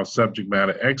with our subject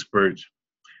matter experts,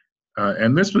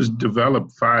 and this was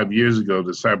developed 5 years ago,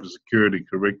 the cybersecurity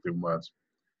curriculum was.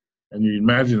 And you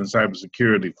imagine in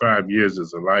cybersecurity, 5 years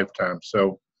is a lifetime.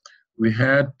 So we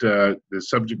had the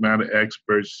subject matter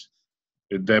experts,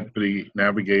 the deputy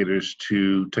navigators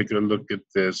to take a look at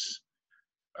this,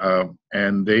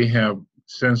 and they have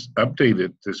since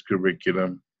updated this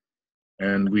curriculum,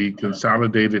 and we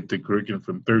consolidated the curriculum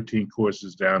from 13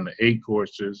 courses down to 8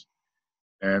 courses,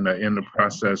 and are in the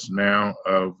process now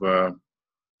of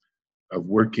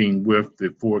working with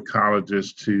the 4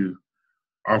 colleges to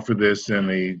offer this in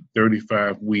a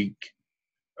 35-week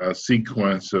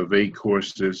sequence of 8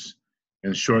 courses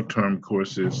and short-term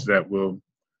courses that will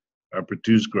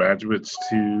produce graduates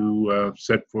to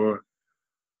set for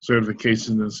certifications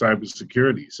in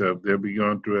cybersecurity. So they'll be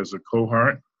going through as a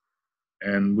cohort,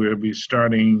 and we'll be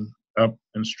starting up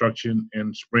instruction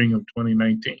in spring of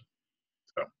 2019.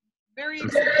 So very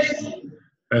exciting.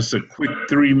 That's a quick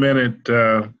 3-minute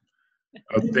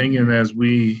thing, and as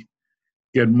we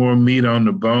get more meat on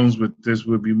the bones with this,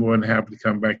 we'll be more than happy to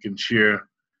come back and share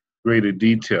greater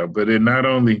detail. But it not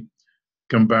only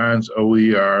combines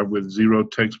OER with 0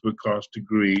 textbook cost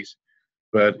degrees,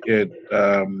 but it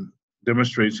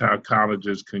demonstrates how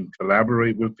colleges can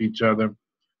collaborate with each other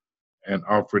and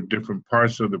offer different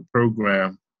parts of the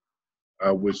program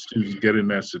with students getting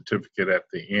that certificate at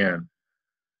the end.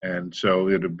 And so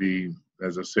it'll be,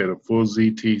 as I said, a full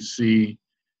ZTC,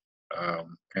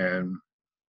 and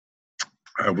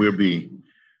we'll be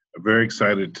very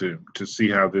excited to see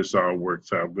how this all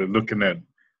works out. We're looking at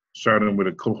starting with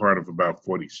a cohort of about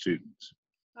 40 students.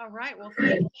 All right. Well,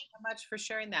 thank you so much for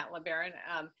sharing that, LeBaron.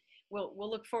 We'll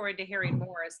look forward to hearing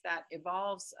more as that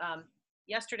evolves.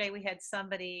 Yesterday, we had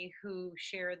somebody who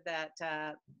shared that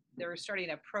they're starting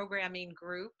a programming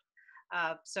group,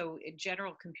 so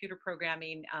general computer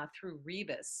programming through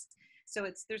Rebus. So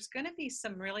there's going to be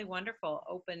some really wonderful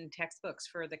open textbooks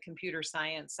for the computer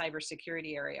science,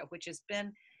 cybersecurity area, which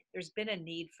there's been a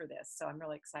need for this. So I'm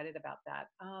really excited about that.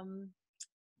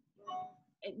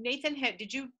 Nathan,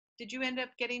 did you end up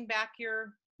getting back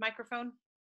your microphone?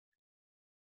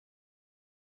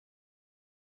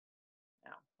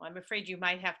 No. Well, I'm afraid you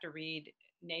might have to read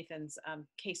Nathan's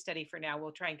case study for now.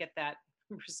 We'll try and get that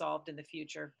resolved in the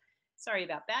future. Sorry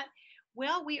about that.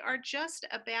 Well, we are just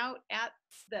about at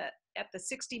the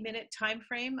 60-minute time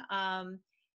frame.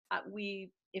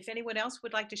 If anyone else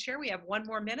would like to share, we have 1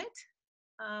 more minute.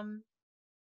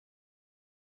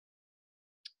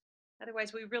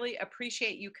 Otherwise, we really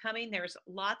appreciate you coming. There's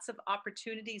lots of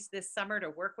opportunities this summer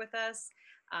to work with us.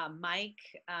 Mike,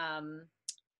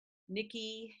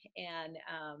 Nikki, and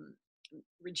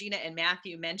Regina and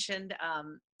Matthew mentioned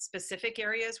specific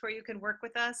areas where you can work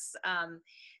with us. And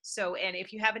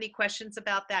if you have any questions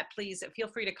about that, please feel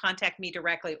free to contact me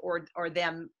directly or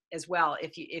them as well.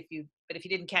 But if you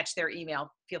didn't catch their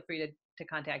email, feel free to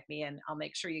contact me, and I'll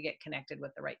make sure you get connected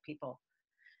with the right people.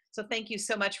 So thank you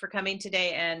so much for coming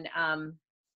today, and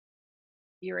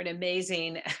you're an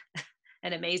amazing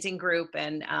group,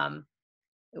 and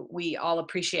we all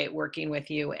appreciate working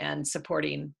with you and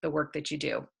supporting the work that you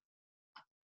do.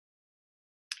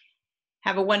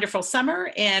 Have a wonderful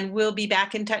summer, and we'll be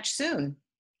back in touch soon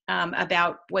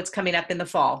about what's coming up in the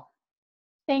fall.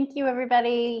 Thank you,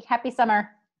 everybody. Happy summer.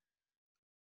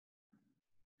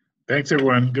 Thanks,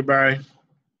 everyone. Goodbye.